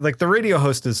the radio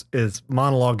host is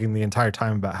monologuing the entire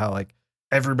time about how like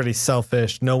everybody's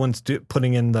selfish. No one's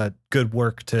putting in the good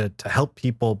work to help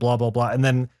people, blah, blah, blah. And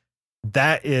then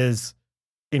that is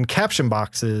in caption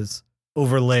boxes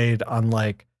overlaid on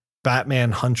like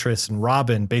Batman, Huntress, and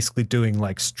Robin basically doing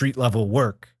like street level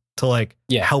work to like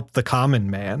help the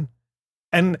common man.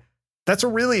 And that's a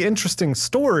really interesting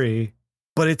story,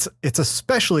 but it's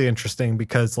especially interesting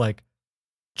because like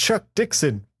Chuck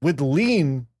Dixon would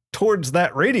lean towards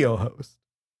that radio host.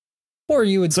 Or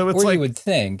you would, so it's like, you would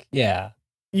think,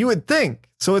 you would think.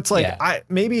 So it's like,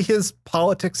 maybe his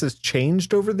politics has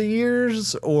changed over the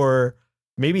years, or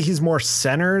maybe he's more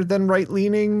center than right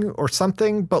leaning or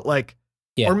something, but like,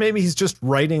 or maybe he's just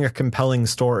writing a compelling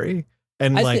story.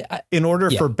 And in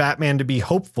order for Batman to be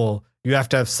hopeful, you have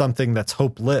to have something that's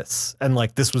hopeless. And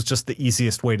like, this was just the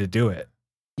easiest way to do it.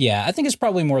 Yeah, I think it's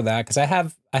probably more that, because I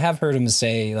have heard him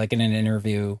say, like, in an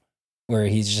interview where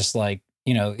he's just like,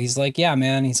 you know, he's like, yeah,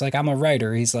 man, he's like, I'm a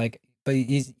writer. He's like, but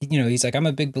he's, you know, he's like, I'm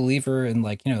a big believer in,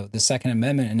 like, you know, the Second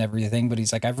Amendment and everything. But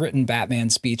he's like, I've written Batman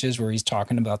speeches where he's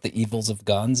talking about the evils of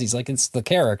guns. He's like, it's the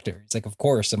character. He's like, of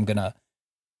course I'm gonna,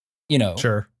 you know,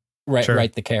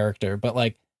 write the character. But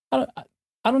like, I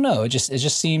don't know. It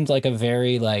just seemed like a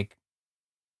very like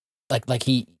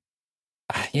he,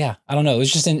 yeah, I don't know.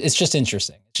 It's just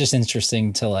interesting. It's just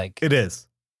interesting to like, it is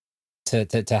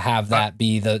to have that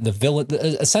be the villain.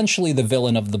 Essentially the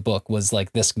villain of the book was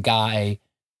like this guy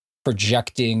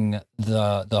projecting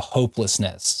the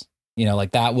hopelessness, you know,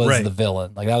 like that was the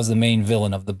villain. Like that was the main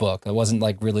villain of the book. It wasn't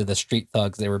like really the street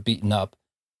thugs they were beating up.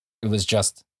 It was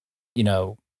just, you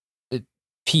know,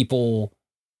 people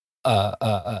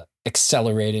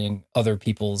accelerating other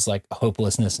people's like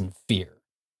hopelessness and fear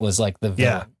was like the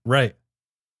villain. Yeah, right.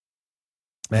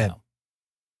 Man, you know.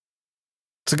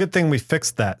 It's a good thing we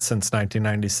fixed that since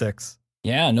 1996.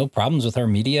 Yeah, no problems with our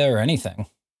media or anything.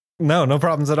 No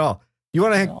problems at all. You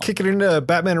want to kick it into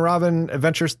Batman and Robin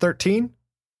Adventures 13?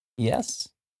 Yes.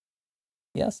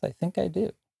 Yes, I think I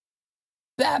do.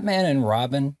 Batman and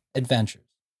Robin Adventures,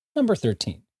 number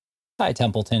 13. Ty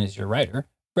Templeton is your writer.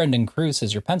 Brendan Cruz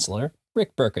is your penciler.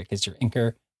 Rick Burkick is your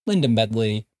inker. Lyndon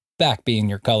Medley, back being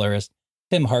your colorist.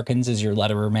 Tim Harkins is your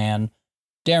letterer man.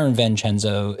 Darren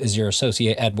Vincenzo is your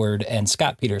associate Edward. And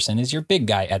Scott Peterson is your big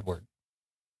guy Edward.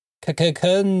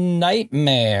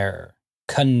 Nightmare.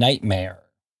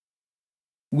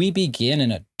 We begin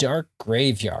in a dark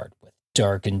graveyard with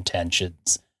dark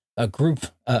intentions. A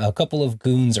couple of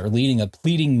goons are leading a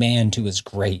pleading man to his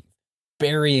grave,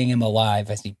 burying him alive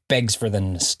as he begs for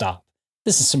them to stop.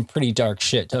 This is some pretty dark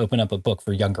shit to open up a book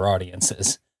for younger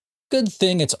audiences. Good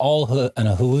thing it's all an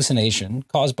hallucination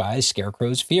caused by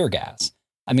Scarecrow's fear gas.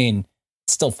 I mean,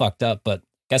 it's still fucked up, but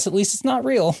guess at least it's not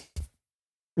real.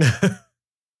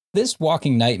 This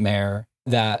waking nightmare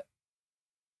was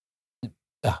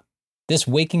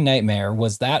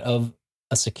that of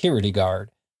a security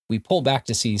guard. We pull back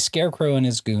to see Scarecrow and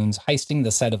his goons heisting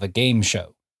the set of a game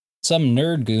show. Some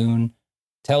nerd goon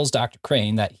tells Dr.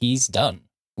 Crane that he's done.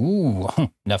 Ooh,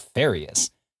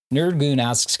 nefarious. Nerd goon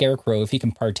asks Scarecrow if he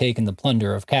can partake in the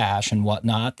plunder of cash and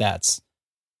whatnot. That's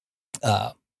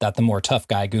that the more tough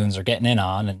guy goons are getting in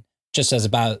on. And just as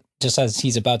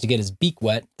he's about to get his beak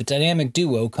wet, the dynamic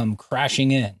duo come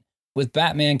crashing in, with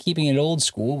Batman keeping it old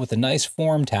school with a nice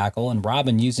form tackle and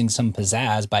Robin using some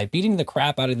pizzazz by beating the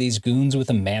crap out of these goons with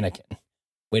a mannequin.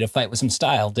 Way to fight with some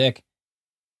style, Dick.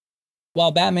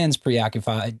 While Batman's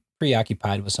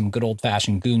preoccupied with some good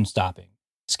old-fashioned goon stopping,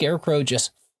 Scarecrow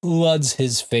just floods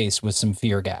his face with some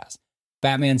fear gas.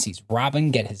 Batman sees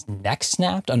Robin get his neck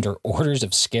snapped under orders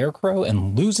of Scarecrow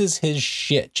and loses his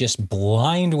shit, just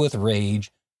blind with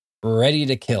rage, ready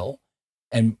to kill.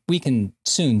 And we can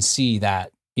soon see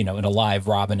that, you know, in a live,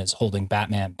 Robin is holding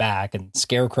Batman back, and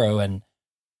Scarecrow and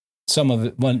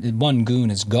one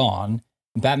goon is gone.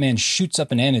 Batman shoots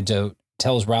up an antidote,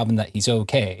 tells Robin that he's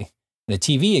okay. The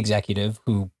TV executive,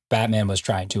 who Batman was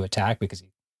trying to attack because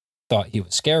he thought he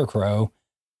was Scarecrow,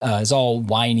 is all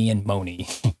whiny and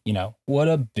moany. You know, what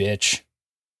a bitch.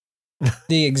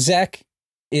 The exec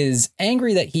is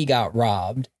angry that he got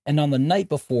robbed, and on the night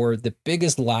before the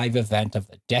biggest live event of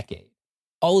the decade,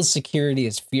 all his security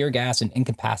is fear gas and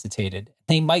incapacitated.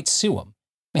 They might sue him.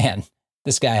 Man,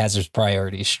 this guy has his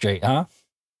priorities straight, huh?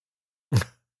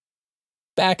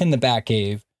 Back in the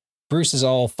Batcave, Bruce is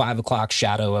all 5 o'clock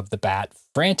shadow of the Bat,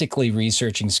 frantically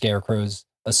researching Scarecrow's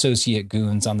associate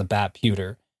goons on the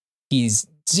Batputer. He's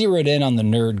zeroed in on the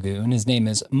nerd goon. His name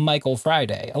is Michael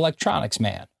Friday, electronics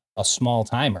man, a small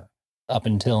timer up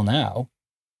until now.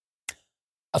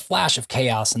 A flash of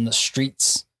chaos in the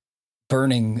streets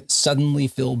burning suddenly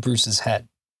fill Bruce's head.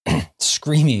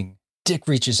 Screaming, Dick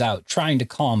reaches out, trying to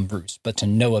calm Bruce, but to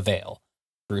no avail.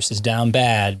 Bruce is down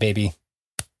bad, baby.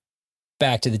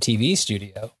 Back to the TV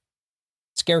studio.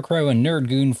 Scarecrow and Nerd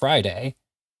Goon Friday,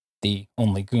 the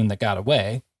only goon that got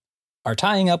away, are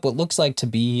tying up what looks like to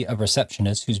be a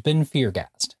receptionist who's been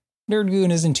fear-gassed. Nerd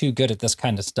Goon isn't too good at this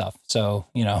kind of stuff, so,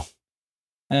 you know,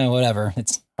 whatever.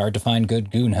 It's hard to find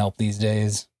good goon help these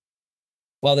days.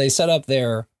 While they set up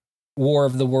their War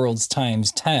of the Worlds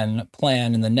 ×10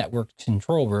 plan in the network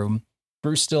control room,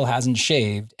 Bruce still hasn't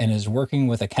shaved and is working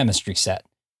with a chemistry set.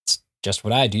 It's just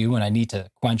what I do when I need to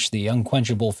quench the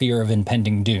unquenchable fear of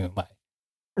impending doom. I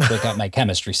break out my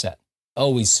chemistry set.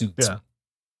 Always suits me.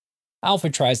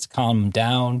 Alfred tries to calm him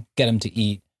down, get him to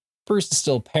eat. Bruce is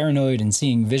still paranoid and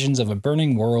seeing visions of a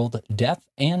burning world, death,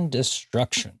 and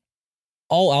destruction.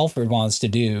 All Alfred wants to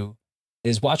do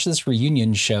is watch this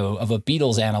reunion show of a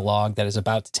Beatles analog that is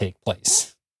about to take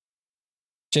place.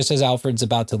 Just as Alfred's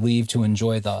about to leave to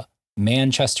enjoy the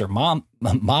Manchester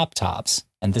mop tops,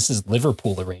 and this is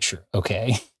Liverpool erasure,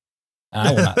 okay?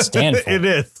 I will not stand for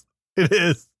it. It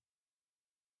is.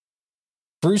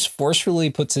 Bruce forcefully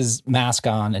puts his mask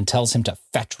on and tells him to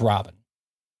fetch Robin.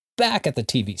 Back at the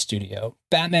TV studio,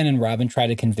 Batman and Robin try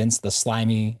to convince the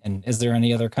slimy, and is there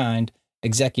any other kind,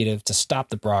 executive to stop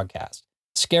the broadcast.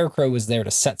 Scarecrow was there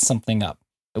to set something up.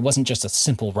 It wasn't just a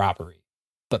simple robbery.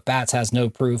 But Bats has no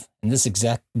proof, and this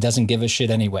exec doesn't give a shit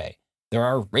anyway. There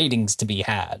are ratings to be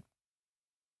had.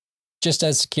 Just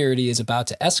as security is about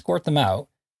to escort them out,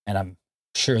 and I'm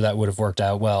sure that would have worked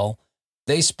out well,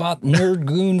 they spot Nerd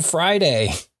Goon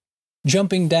Friday.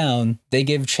 Jumping down, they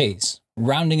give chase.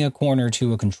 Rounding a corner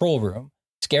to a control room,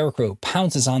 Scarecrow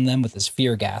pounces on them with his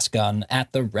fear gas gun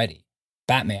at the ready.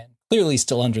 Batman, clearly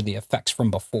still under the effects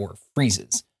from before,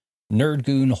 freezes. Nerd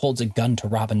Goon holds a gun to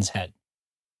Robin's head.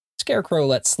 Scarecrow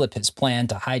lets slip his plan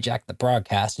to hijack the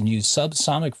broadcast and use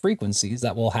subsonic frequencies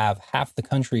that will have half the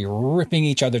country ripping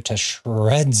each other to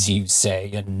shreds, you say,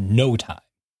 in no time.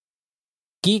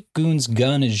 Geek Goon's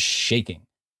gun is shaking,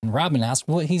 and Robin asks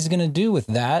what he's going to do with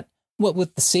that, what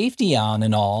with the safety on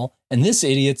and all, and this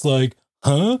idiot's like,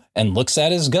 huh? And looks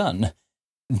at his gun.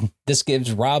 This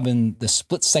gives Robin the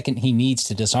split second he needs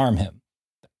to disarm him.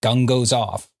 The gun goes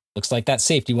off. Looks like that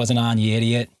safety wasn't on, you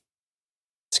idiot.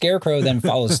 Scarecrow then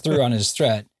follows through on his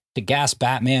threat to gas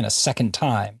Batman a second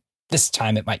time. This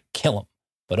time it might kill him.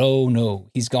 But oh no,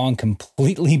 he's gone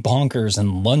completely bonkers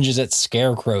and lunges at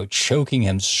Scarecrow, choking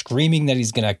him, screaming that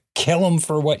he's going to kill him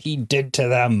for what he did to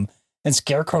them. And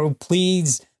Scarecrow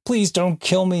pleads, please don't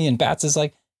kill me. And Bats is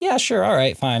like, yeah, sure, all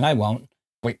right, fine, I won't.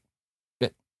 Wait,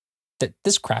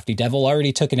 this crafty devil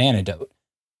already took an antidote,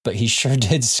 but he sure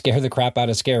did scare the crap out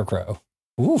of Scarecrow.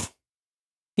 Ooh.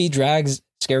 He drags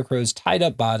Scarecrow's tied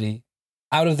up body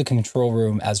out of the control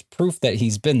room as proof that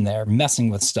he's been there messing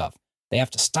with stuff. They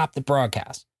have to stop the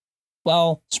broadcast.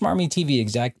 Well, Smarmy TV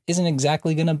exec isn't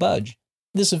exactly going to budge.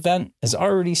 This event has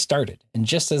already started, and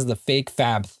just as the fake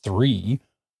Fab 3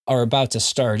 are about to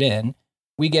start in,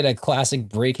 we get a classic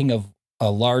breaking of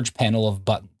a large panel of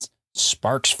buttons.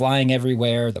 Sparks flying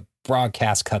everywhere, the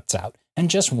broadcast cuts out. And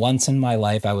just once in my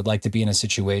life, I would like to be in a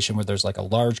situation where there's like a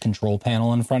large control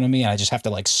panel in front of me and I just have to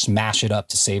like smash it up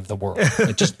to save the world.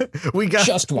 Like we got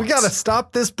to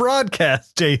stop this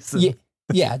broadcast, Jason.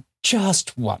 Yeah,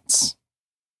 just once.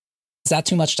 Is that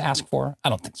too much to ask for? I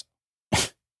don't think so.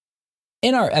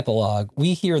 In our epilogue,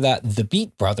 we hear that the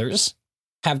Beat Brothers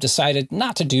have decided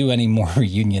not to do any more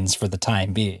reunions for the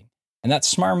time being, and that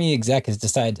Smarmy exec has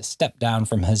decided to step down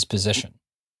from his position.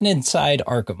 And inside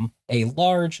Arkham, a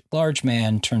large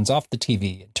man turns off the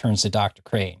TV and turns to Dr.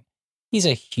 Crane. He's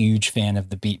a huge fan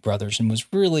of the Beat Brothers and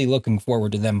was really looking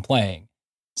forward to them playing.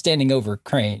 Standing over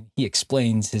Crane, he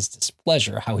explains his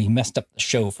displeasure how he messed up the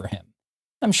show for him.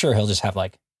 I'm sure he'll just have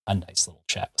like a nice little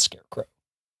chat with Scarecrow.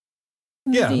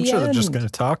 Yeah, I'm sure they're just going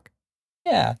to talk.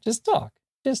 Yeah, just talk.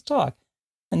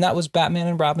 And that was Batman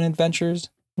and Robin Adventures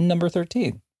number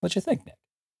 13. What'd you think, Nick?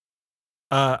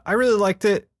 I really liked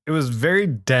it. It was very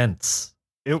dense.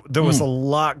 There was a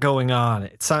lot going on.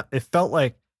 It felt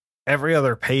like every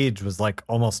other page was like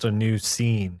almost a new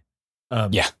scene.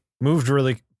 It moved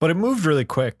really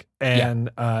quick, and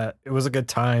it was a good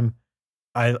time.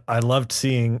 I loved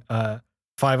seeing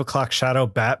 5 o'clock Shadow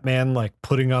Batman like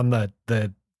putting on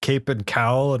the cape and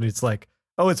cowl, and he's like,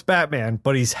 oh, it's Batman,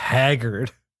 but he's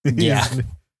haggard. He's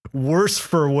worse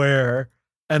for wear.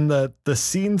 And the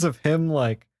scenes of him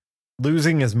like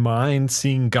losing his mind,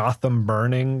 seeing Gotham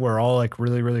burning were all like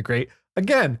really, really great.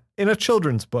 Again, in a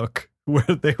children's book where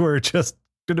they were just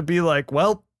going to be like,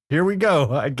 well, here we go,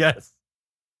 I guess.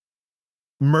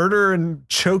 Murder and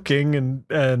choking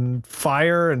and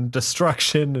fire and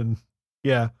destruction and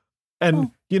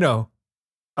you know,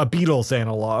 a Beatles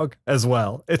analog as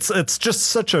well. It's just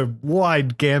such a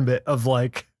wide gambit of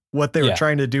like what they were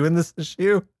trying to do in this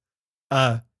issue.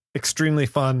 Extremely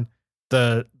fun.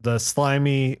 The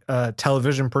slimy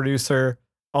television producer,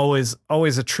 always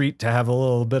a treat to have a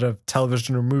little bit of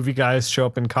television or movie guys show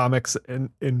up in comics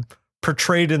and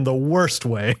portrayed in the worst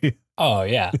way. Oh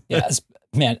yeah.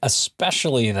 Man,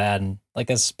 especially then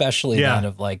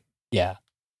of like, yeah,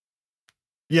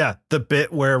 the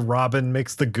bit where Robin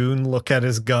makes the goon look at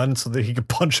his gun so that he could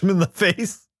punch him in the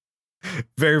face.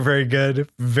 Very, very good.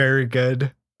 Very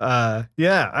good. It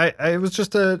was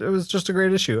just a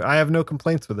great issue. I have no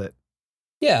complaints with it.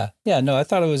 Yeah. No, I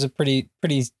thought it was a pretty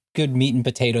good meat and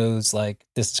potatoes. Like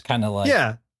this is kind of like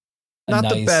yeah, a not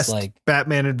nice, the best like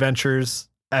Batman adventures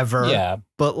ever. yeah,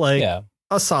 but like yeah,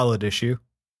 a solid issue.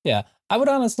 yeah. I would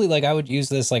honestly like I would use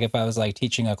this like if I was like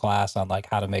teaching a class on like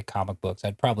how to make comic books.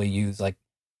 I'd probably use like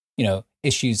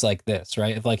issues like this,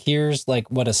 right? If like here's like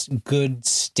what a good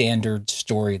standard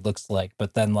story looks like,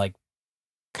 but then like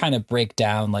kind of break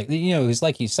down like it's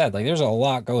like you said, like there's a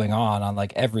lot going on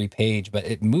like every page, but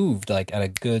it moved like at a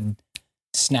good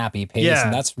snappy pace, Yeah.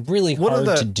 and that's really hard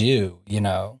to do.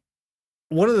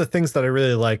 One of the things that I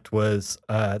really liked was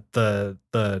the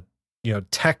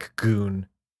tech goon.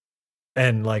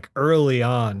 And like early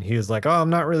on, he was like, "Oh, I'm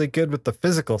not really good with the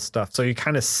physical stuff." So you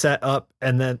kind of set that up,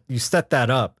 and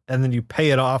then you pay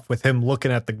it off with him looking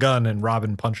at the gun and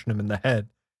Robin punching him in the head.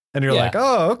 And you're like,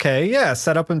 "Oh, okay, yeah,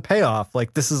 set up and pay off."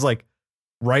 Like this is like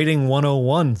writing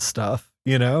 101 stuff,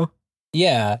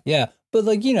 Yeah, yeah. But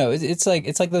like, it's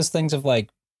like those things of like,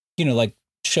 like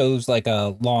shows like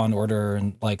a Law and Order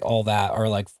and like all that are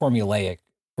like formulaic,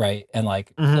 right? And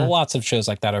like lots of shows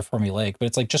like that are formulaic, but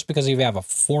it's like just because you have a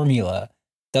formula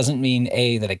doesn't mean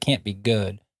A, that it can't be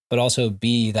good, but also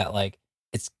B, that like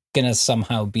it's gonna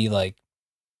somehow be like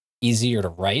easier to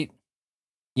write,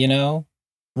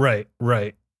 Right.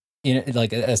 like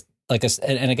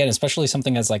and again, especially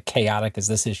something as like chaotic as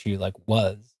this issue like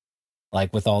was,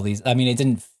 like with all these. I mean, it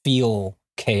didn't feel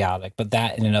chaotic, but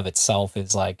that in and of itself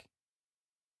is like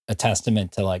a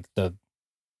testament to like the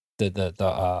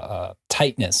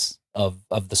tightness of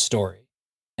the story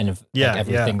and of like,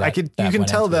 everything that you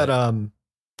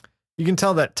can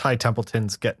tell that Ty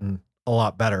Templeton's getting a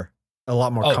lot better, a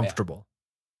lot more comfortable.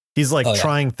 He's like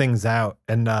trying things out,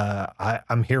 and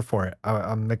I'm here for it.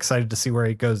 I'm excited to see where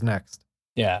he goes next.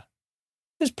 Yeah,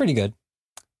 it's pretty good.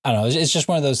 I don't know. It's just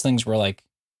one of those things where like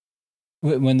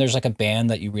when there's like a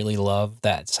band that you really love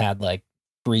that's had like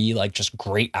 3 like just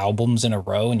great albums in a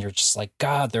row, and you're just like,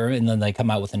 God, and then they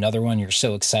come out with another one. You're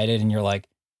so excited, and you're like,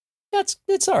 yeah,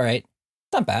 it's all right,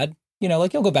 not bad.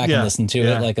 Like you'll go back and listen to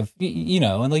it, like and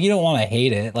like you don't want to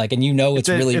hate it, like, and it's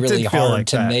really really hard like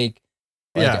to make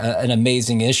like an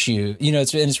amazing issue.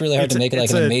 It's really hard to make it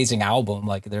like an amazing album.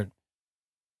 Like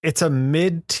it's a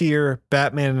mid-tier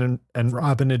Batman and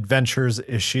Robin Adventures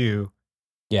issue.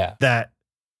 Yeah, that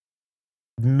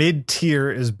mid-tier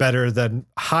is better than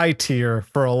high tier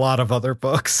for a lot of other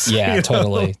books. Yeah,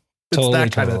 totally. It's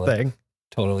that kind of thing.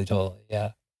 Totally.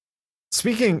 Yeah.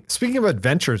 Speaking of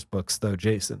adventures books, though,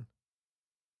 Jason,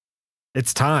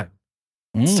 it's time.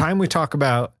 It's time we talk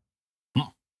about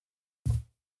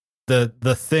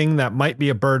the thing that might be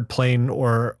a bird plane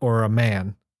or a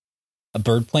man. A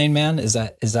bird plane man? Is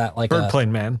that like bird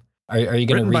plane man? Are you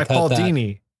going to recut by Paul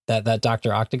Dini? That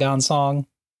Dr. Octagon song?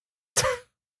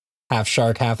 Half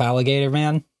shark, half alligator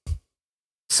man?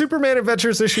 Superman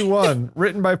Adventures issue 1,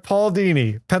 written by Paul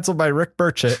Dini, penciled by Rick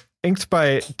Burchett, inked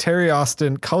by Terry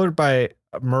Austin, colored by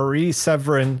Marie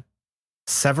Severin,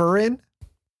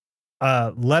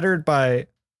 lettered by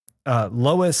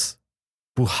Lois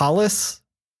Buhalis,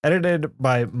 edited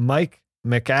by Mike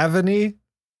McAvaney.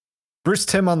 Bruce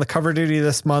Timm on the cover duty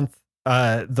this month.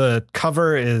 The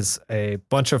cover is a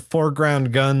bunch of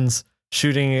foreground guns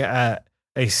shooting at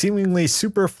a seemingly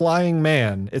super flying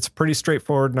man. It's pretty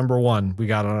straightforward number 1 we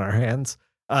got on our hands.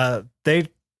 They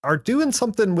are doing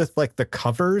something with like the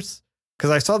covers, because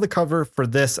I saw the cover for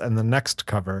this and the next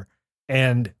cover,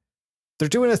 and they're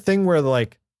doing a thing where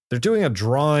like they're doing a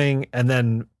drawing and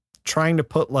then trying to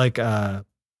put like a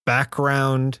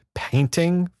background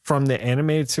painting from the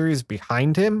animated series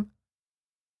behind him.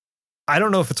 I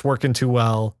don't know if it's working too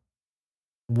well.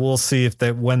 We'll see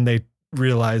when they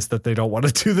realize that they don't want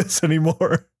to do this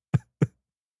anymore.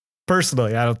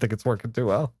 Personally, I don't think it's working too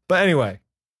well. But anyway,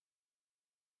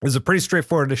 it was a pretty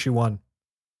straightforward issue 1.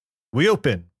 We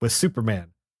open with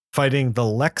Superman fighting the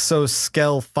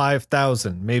Lexoskell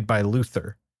 5000 made by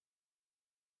Luthor.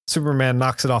 Superman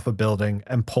knocks it off a building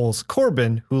and pulls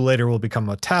Corbin, who later will become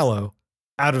Metallo,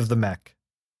 out of the mech.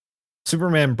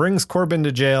 Superman brings Corbin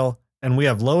to jail, and we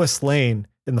have Lois Lane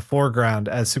in the foreground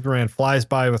as Superman flies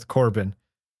by with Corbin.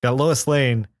 Got Lois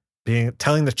Lane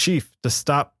telling the chief to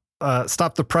stop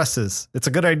the presses. It's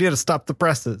a good idea to stop the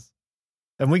presses.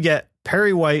 And we get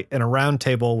Perry White in a round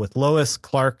table with Lois,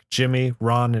 Clark, Jimmy,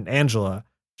 Ron, and Angela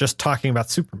just talking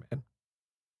about Superman.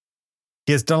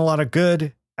 He has done a lot of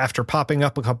good after popping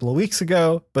up a couple of weeks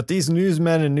ago, but these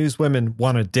newsmen and newswomen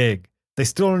want to dig. They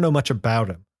still don't know much about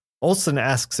him. Olsen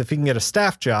asks if he can get a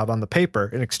staff job on the paper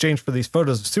in exchange for these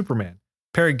photos of Superman.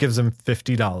 Perry gives him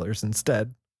 $50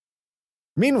 instead.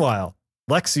 Meanwhile,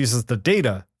 Lex uses the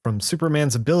data from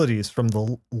Superman's abilities from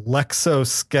the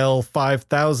Lexoskell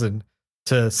 5000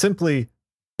 to simply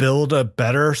build a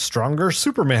better, stronger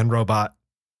Superman robot.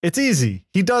 It's easy.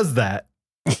 He does that.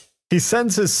 He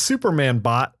sends his Superman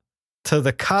bot to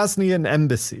the Cosnian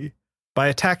embassy. By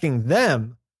attacking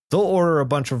them, they'll order a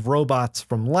bunch of robots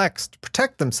from Lex to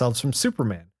protect themselves from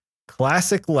Superman.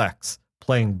 Classic Lex,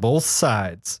 playing both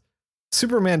sides.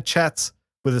 Superman chats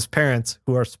with his parents,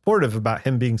 who are supportive about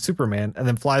him being Superman, and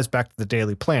then flies back to the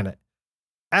Daily Planet.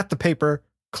 At the paper,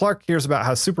 Clark hears about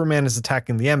how Superman is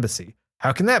attacking the embassy.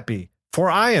 How can that be? For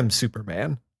I am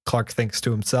Superman, Clark thinks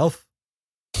to himself.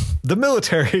 The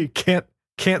military can't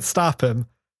stop him,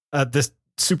 this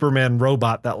Superman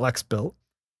robot that Lex built.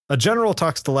 A general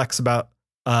talks to Lex about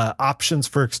options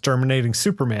for exterminating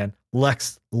Superman.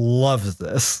 Lex loves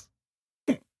this.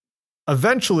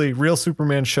 Eventually, real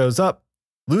Superman shows up.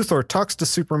 Luthor talks to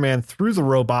Superman through the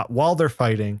robot while they're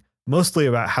fighting, mostly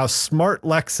about how smart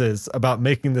Lex is about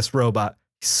making this robot.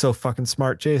 He's so fucking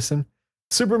smart, Jason.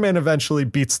 Superman eventually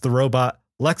beats the robot.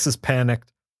 Lex is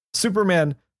panicked.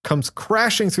 Superman comes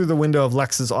crashing through the window of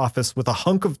Lex's office with a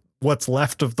hunk of what's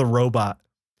left of the robot.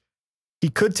 He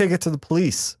could take it to the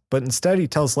police, but instead he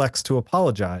tells Lex to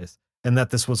apologize and that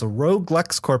this was a rogue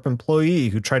LexCorp employee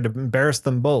who tried to embarrass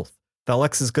them both, that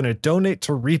Lex is going to donate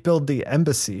to rebuild the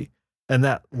embassy, and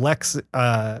that Lex,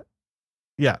 and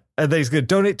that he's going to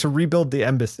donate to rebuild the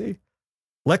embassy.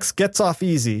 Lex gets off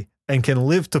easy and can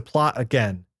live to plot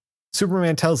again.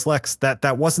 Superman tells Lex that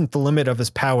that wasn't the limit of his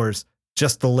powers,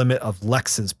 just the limit of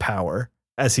Lex's power,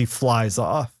 as he flies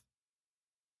off.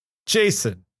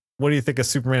 Jason, what do you think of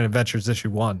Superman Adventures issue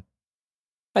 1?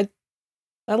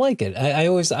 I like it. I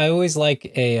always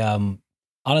like a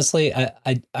honestly,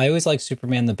 I always like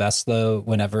Superman the best though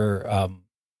whenever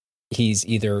he's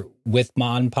either with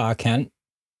Ma and Pa Kent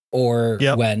or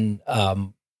when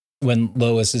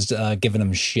Lois is giving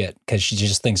him shit because she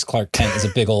just thinks Clark Kent is a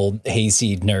big old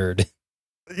hayseed nerd.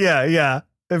 Yeah.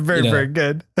 Very, very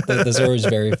good. Those are always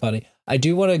very funny. I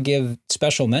do want to give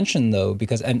special mention though,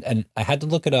 because and I had to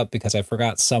look it up because I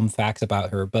forgot some facts about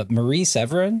her. But Marie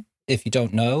Severin, if you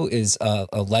don't know, is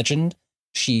a legend.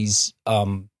 She's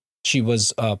she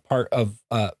was part of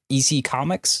EC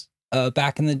Comics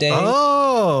back in the day.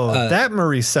 Oh, that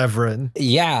Marie Severin.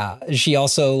 Yeah, she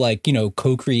also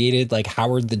co-created like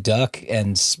Howard the Duck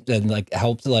and like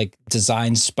helped like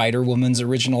design Spider-Woman's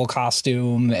original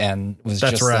costume and was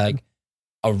That's just right. like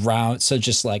around. So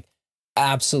just like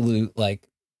absolute like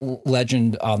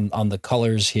legend on the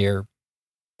colors here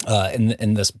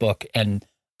in this book. And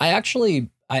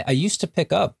I used to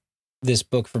pick up this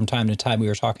book from time to time. We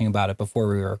were talking about it before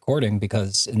we were recording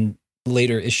because in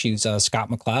later issues, Scott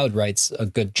McCloud writes a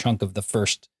good chunk of the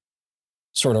first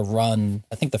sort of run.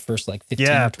 I think the first like 15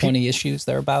 or 20 issues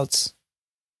thereabouts.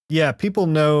 Yeah, people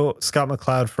know Scott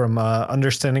McCloud from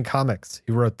Understanding Comics.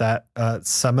 He wrote that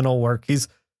seminal work. He's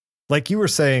like you were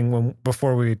saying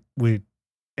before we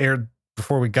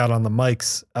got on the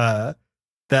mics,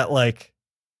 that like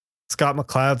Scott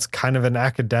McCloud's kind of an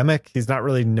academic. He's not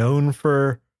really known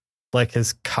for like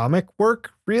his comic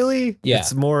work, really. Yeah.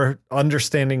 It's more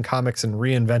understanding comics and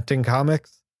reinventing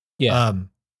comics. Yeah.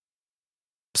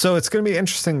 So it's going to be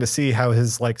interesting to see how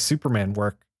his like Superman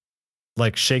work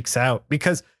like shakes out,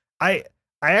 because I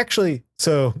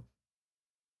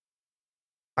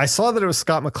saw that it was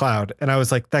Scott McCloud and I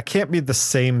was like, that can't be the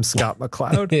same Scott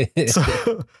McCloud.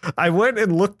 So I went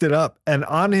and looked it up, and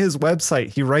on his website,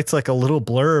 he writes like a little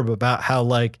blurb about how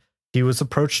like he was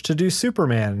approached to do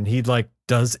Superman, and he like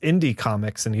does indie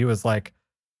comics, and he was like,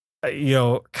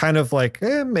 kind of like,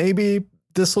 maybe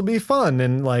this will be fun.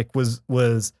 And like was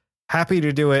happy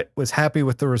to do it, was happy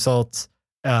with the results.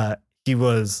 He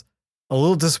was a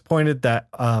little disappointed that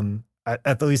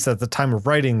at least at the time of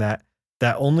writing that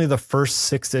only the first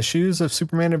 6 issues of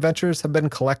Superman Adventures have been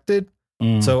collected.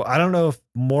 So I don't know if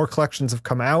more collections have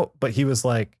come out, but he was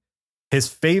like he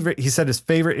said his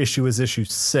favorite issue is issue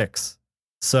 6.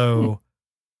 So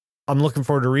I'm looking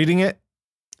forward to reading it.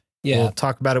 Yeah. We'll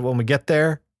talk about it when we get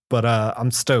there, but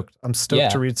I'm stoked. I'm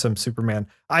stoked to read some Superman.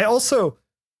 I also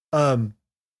have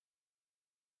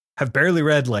barely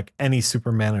read like any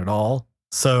Superman at all.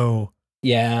 So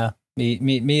yeah,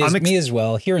 me as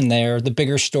well, here and there, the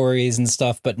bigger stories and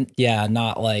stuff, but yeah,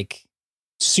 not like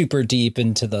super deep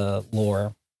into the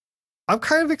lore. I'm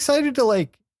kind of excited to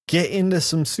like get into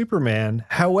some Superman.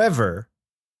 However,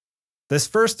 this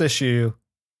first issue,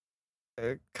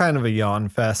 kind of a yawn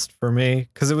fest for me,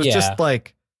 because it was just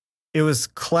like, it was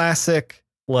classic,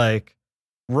 like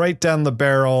right down the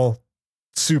barrel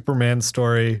Superman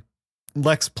story.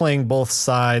 Lex playing both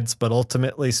sides, but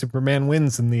ultimately Superman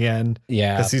wins in the end.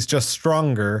 Yeah. Because he's just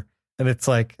stronger. And it's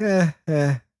like, I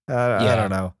don't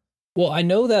know. Well, I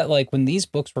know that like when these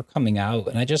books were coming out,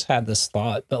 and I just had this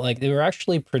thought, but like they were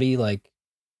actually pretty like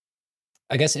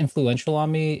I guess influential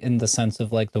on me in the sense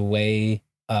of like the way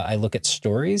I look at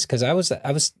stories because I was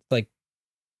like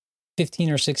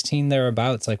 15 or 16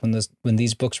 thereabouts like when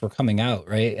these books were coming out,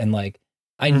 right? And like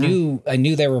I knew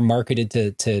they were marketed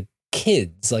to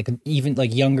kids like even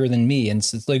like younger than me, and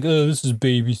so it's like, oh, this is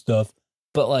baby stuff.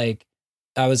 But like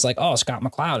I was like, oh, Scott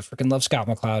McCloud, I freaking love Scott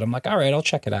McCloud. I'm like, all right, I'll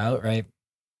check it out, right?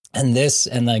 And this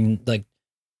and then like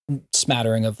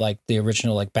smattering of like the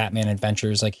original like Batman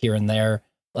adventures like here and there,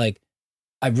 like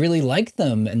I really like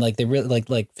them, and like they really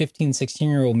like 15,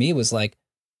 16-year-old me was like,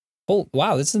 oh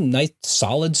wow, this is a nice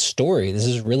solid story. This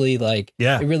is really like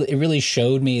Yeah. it really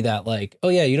showed me that like, oh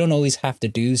yeah, you don't always have to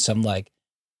do some like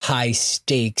high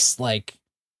stakes like,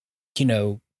 you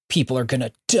know, people are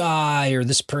gonna die or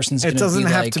this person's It gonna doesn't be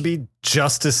have like to be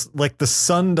justice. Like the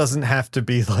sun doesn't have to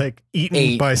be like eaten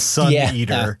Ate. by Sun Yeah.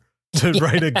 Eater to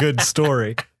write a good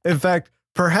story. In fact,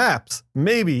 perhaps,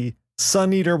 maybe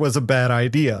Sun Eater was a bad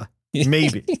idea.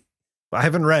 Maybe. I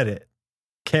haven't read it.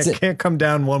 Can't come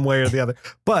down one way or the other.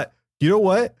 But you know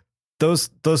what? Those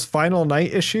Final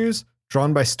Night issues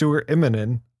drawn by Stuart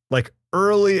Immonen, like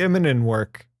early Immonen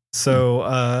work. So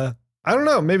I don't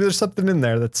know. Maybe there's something in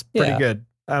there that's pretty Yeah. good.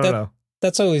 I don't know.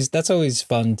 That's always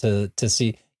fun to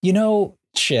see. You know,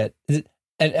 shit.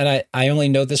 And I only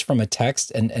know this from a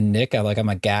text and Nick, I'm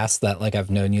aghast that like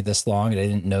I've known you this long and I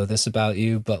didn't know this about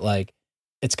you, but like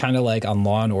it's kind of like on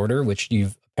Law and Order, which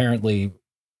you've apparently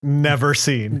Never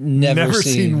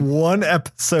seen one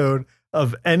episode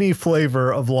of any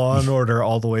flavor of Law and Order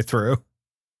all the way through.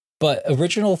 But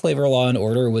original flavor Law and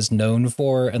Order was known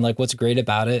for, and like what's great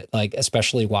about it, like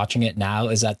especially watching it now,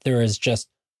 is that there is just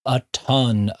a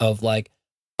ton of like,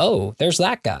 oh, there's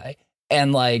that guy.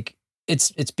 And like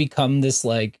it's become this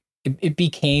like it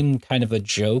became kind of a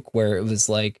joke where it was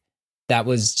like that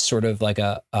was sort of like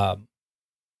a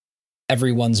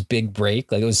everyone's big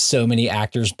break. Like it was so many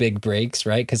actors' big breaks,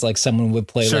 right? Because like someone would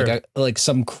play Sure. like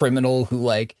some criminal who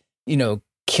like, you know,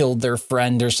 killed their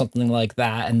friend or something like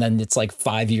that. And then it's like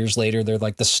 5 years later, they're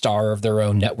like the star of their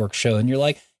own network show. And you're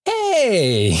like,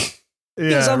 hey, he's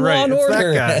Yeah, on Law right. and It's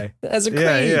Order that guy. as a creep.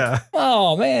 Yeah,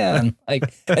 Oh man.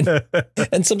 Like,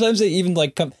 and sometimes they even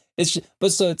like come, it's just,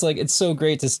 but so it's like, it's so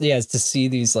great to see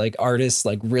these like artists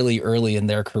like really early in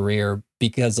their career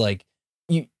because like,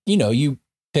 you know, you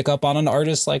pick up on an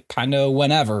artist like kind of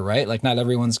whenever, right? Like not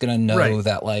everyone's going to know Right.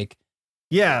 that like,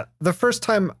 yeah. The first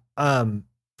time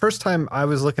I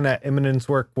was looking at Immonen's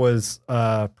work was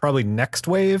probably Next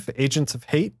Wave, Agents of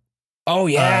Hate. oh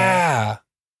yeah.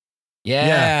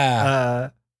 Yeah.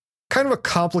 Kind of a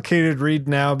complicated read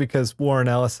now because Warren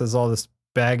Ellis has all this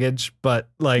baggage, but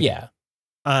like, yeah.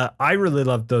 I really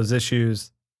loved those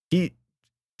issues. He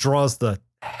draws the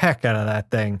heck out of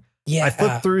that thing. Yeah. I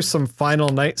flipped through some Final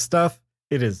Night stuff.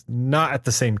 It is not at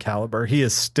the same caliber. He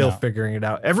is still No. figuring it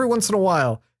out. Every once in a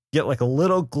while, you get like a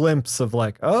little glimpse of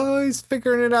like, oh, he's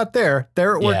figuring it out there.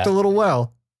 There it worked Yeah. a little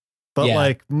well. But Yeah.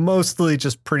 like mostly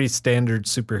just pretty standard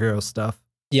superhero stuff.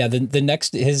 Yeah, the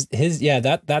next his yeah,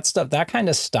 that stuff, that kind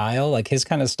of style, like his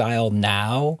kind of style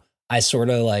now, I sort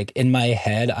of like in my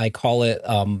head I call it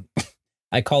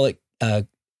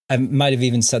I might have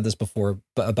even said this before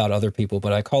about other people,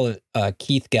 but I call it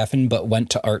Keith Geffen but went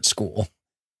to art school.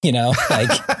 You know, like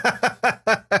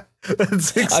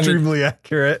That's extremely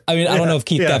accurate. I mean, I don't know if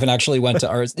Keith yeah. Geffen actually went to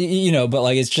art, you know, but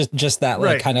like it's just that like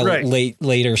Right, kind of right.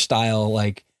 later style,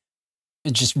 like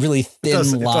it's just really thin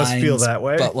It lines. does feel that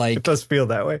way. But like it does feel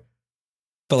that way.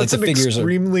 but like That's the an figures are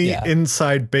extremely yeah.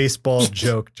 inside baseball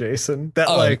joke, Jason. That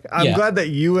Oh, like I'm yeah. glad that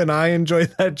you and I enjoy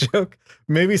that joke.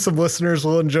 Maybe some listeners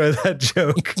will enjoy that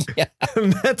joke. Yeah.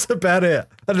 And that's about it.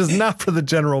 That is not for the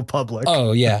general public.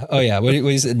 Oh yeah. What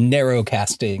is it? Narrow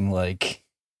casting, like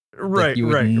right, you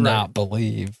would right, not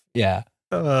believe. Yeah.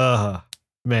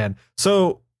 Man.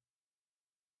 So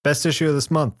best issue of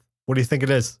this month. What do you think it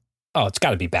is? Oh, it's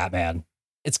got to be Batman.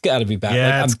 It's got to be Batman.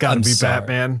 Yeah, Like, it's got to I'm be sorry.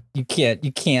 Batman. You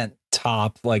can't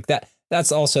top like that.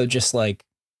 That's also just like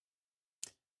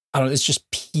I don't know. It's just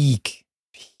peak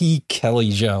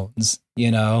Kelly Jones. You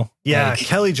know. Yeah, Like,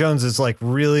 Kelly Jones is like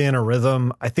really in a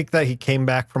rhythm. I think that he came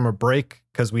back from a break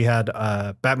because we had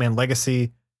Batman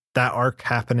Legacy, that arc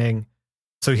happening.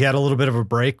 So he had a little bit of a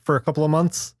break for a couple of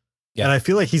months. Yeah. And I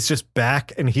feel like he's just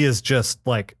back and he is just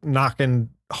like knocking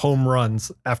home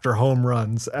runs after home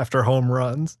runs after home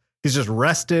runs. He's just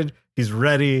rested. He's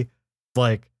ready.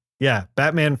 Like, yeah,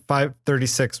 Batman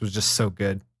 536 was just so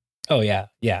good. Oh yeah,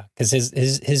 yeah. Because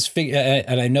his figure,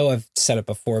 and I know I've said it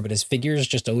before, but his figures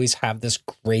just always have this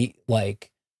great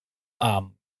like,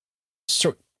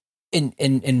 sort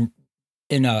in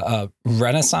in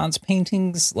Renaissance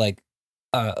paintings, like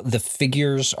the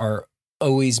figures are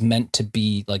always meant to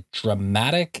be like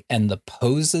dramatic, and the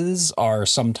poses are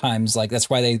sometimes like,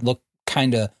 that's why they look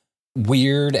kind of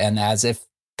weird and as if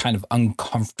kind of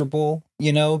uncomfortable,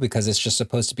 you know, because it's just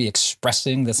supposed to be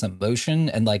expressing this emotion.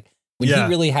 And like when he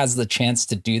really has the chance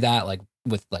to do that, like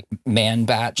with like Man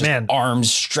Bat, just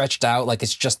arms stretched out, like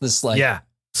it's just this like,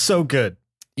 so good.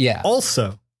 Yeah.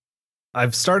 Also,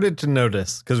 I've started to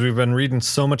notice, because we've been reading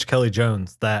so much Kelly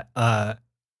Jones, that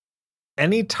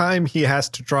anytime he has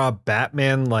to draw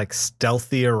Batman like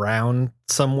stealthy around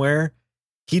somewhere,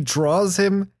 he draws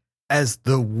him as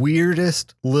the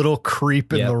weirdest little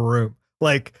creep in the room.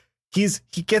 Like he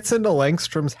gets into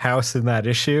Langstrom's house in that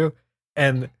issue,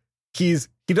 and he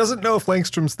doesn't know if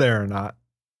Langstrom's there or not.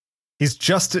 He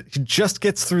just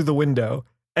gets through the window,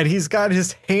 and he's got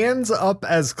his hands up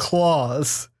as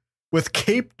claws with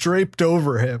cape draped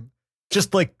over him,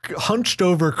 just like hunched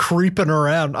over, creeping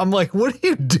around. I'm like, what are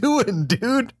you doing,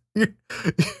 dude?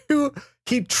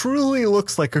 He truly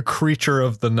looks like a creature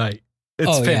of the night.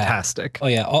 It's fantastic. Oh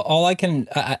yeah. All I can,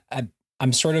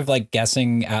 I'm sort of like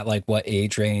guessing at like what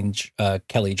age range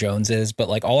Kelly Jones is, but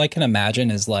like all I can imagine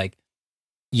is like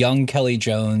young Kelly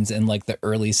Jones in like the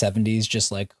early 70s,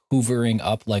 just like hoovering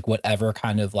up like whatever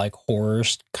kind of like horror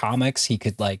comics he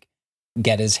could like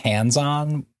get his hands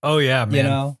on. Oh yeah, man. You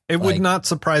know, it would not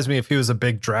surprise me if he was a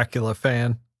big Dracula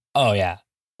fan. Oh yeah.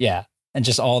 Yeah. And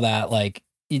just all that like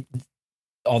 70s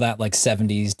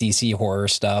DC horror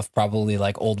stuff, probably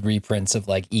like old reprints of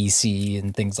like EC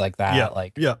and things like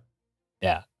that. Yeah.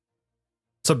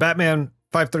 So Batman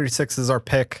 536 is our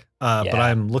pick. But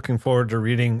I'm looking forward to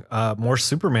reading more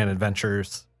Superman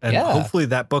adventures, and hopefully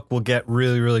that book will get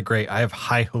really, really great. I have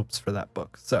high hopes for that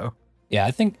book. So yeah,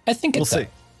 I think we'll see.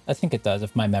 I think it does,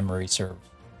 if my memory serves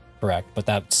correct. But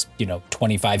that's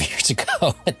 25 years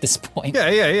ago at this point. Yeah.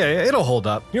 It'll hold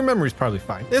up. Your memory's probably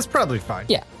fine. It's probably fine.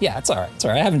 Yeah. It's all right. It's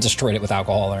all right. I haven't destroyed it with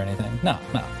alcohol or anything. No.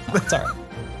 It's all right.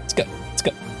 It's good. It's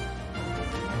good.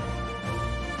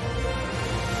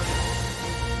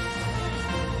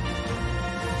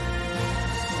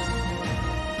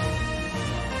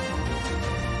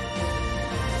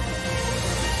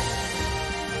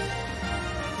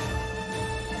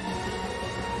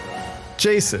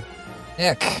 Jason.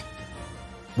 Nick.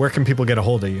 Where can people get a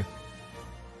hold of you?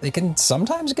 They can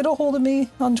sometimes get a hold of me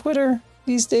on Twitter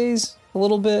these days a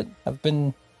little bit. I've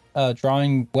been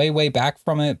drawing way back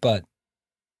from it, but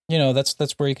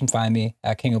that's where you can find me,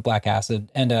 at King of Black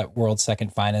Acid and at World's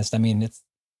Second Finest. I mean,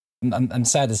 I'm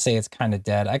sad to say it's kind of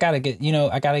dead. I gotta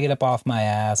get up off my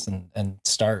ass and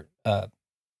start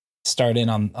in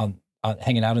on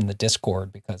hanging out in the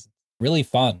Discord, because it's really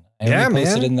fun. I only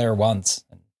posted in there once,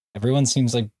 and everyone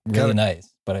seems like really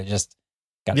nice, but I just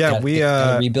gotta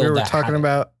rebuild.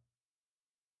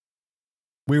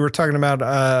 We were talking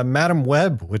about Madam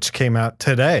Web, which came out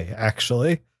today,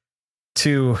 actually,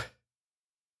 to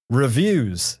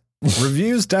reviews.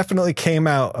 Reviews definitely came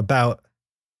out about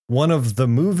one of the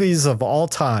movies of all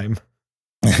time.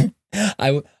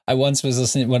 I once was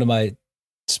listening to one of my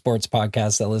sports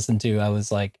podcasts I listened to. I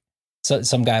was like, so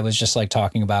some guy was just like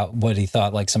talking about what he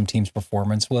thought like some team's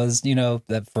performance was,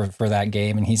 that for that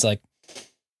game. And he's like,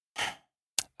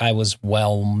 I was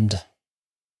whelmed.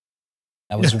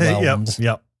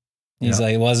 Yep. He's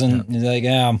like, it wasn't, he's like,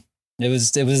 yeah, it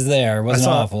was there. It wasn't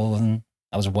awful. And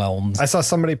I was whelmed. I saw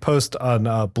somebody post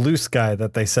on Blue Sky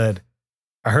that they said,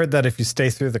 I heard that if you stay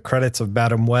through the credits of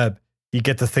Madam Web, you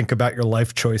get to think about your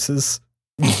life choices.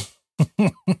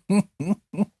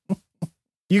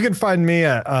 You can find me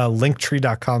at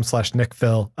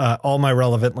linktree.com/nickphil. All my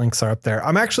relevant links are up there.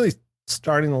 I'm actually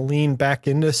starting to lean back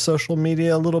into social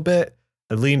media a little bit.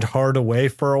 I leaned hard away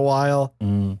for a while.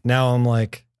 Now I'm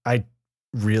like, I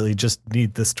really just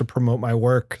need this to promote my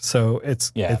work. So I'm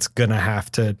gonna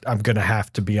have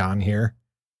to be on here.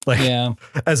 Like,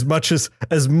 as much as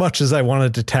I want to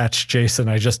detach Jason,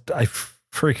 I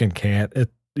freaking can't.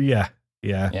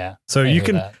 So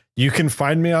you can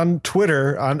find me on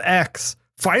Twitter, on X.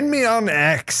 Find me on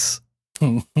X.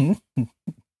 You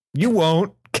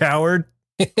won't, coward.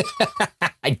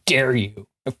 I dare you.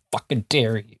 I fucking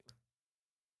dare you.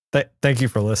 Thank you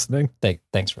for listening.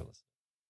 Thanks for listening.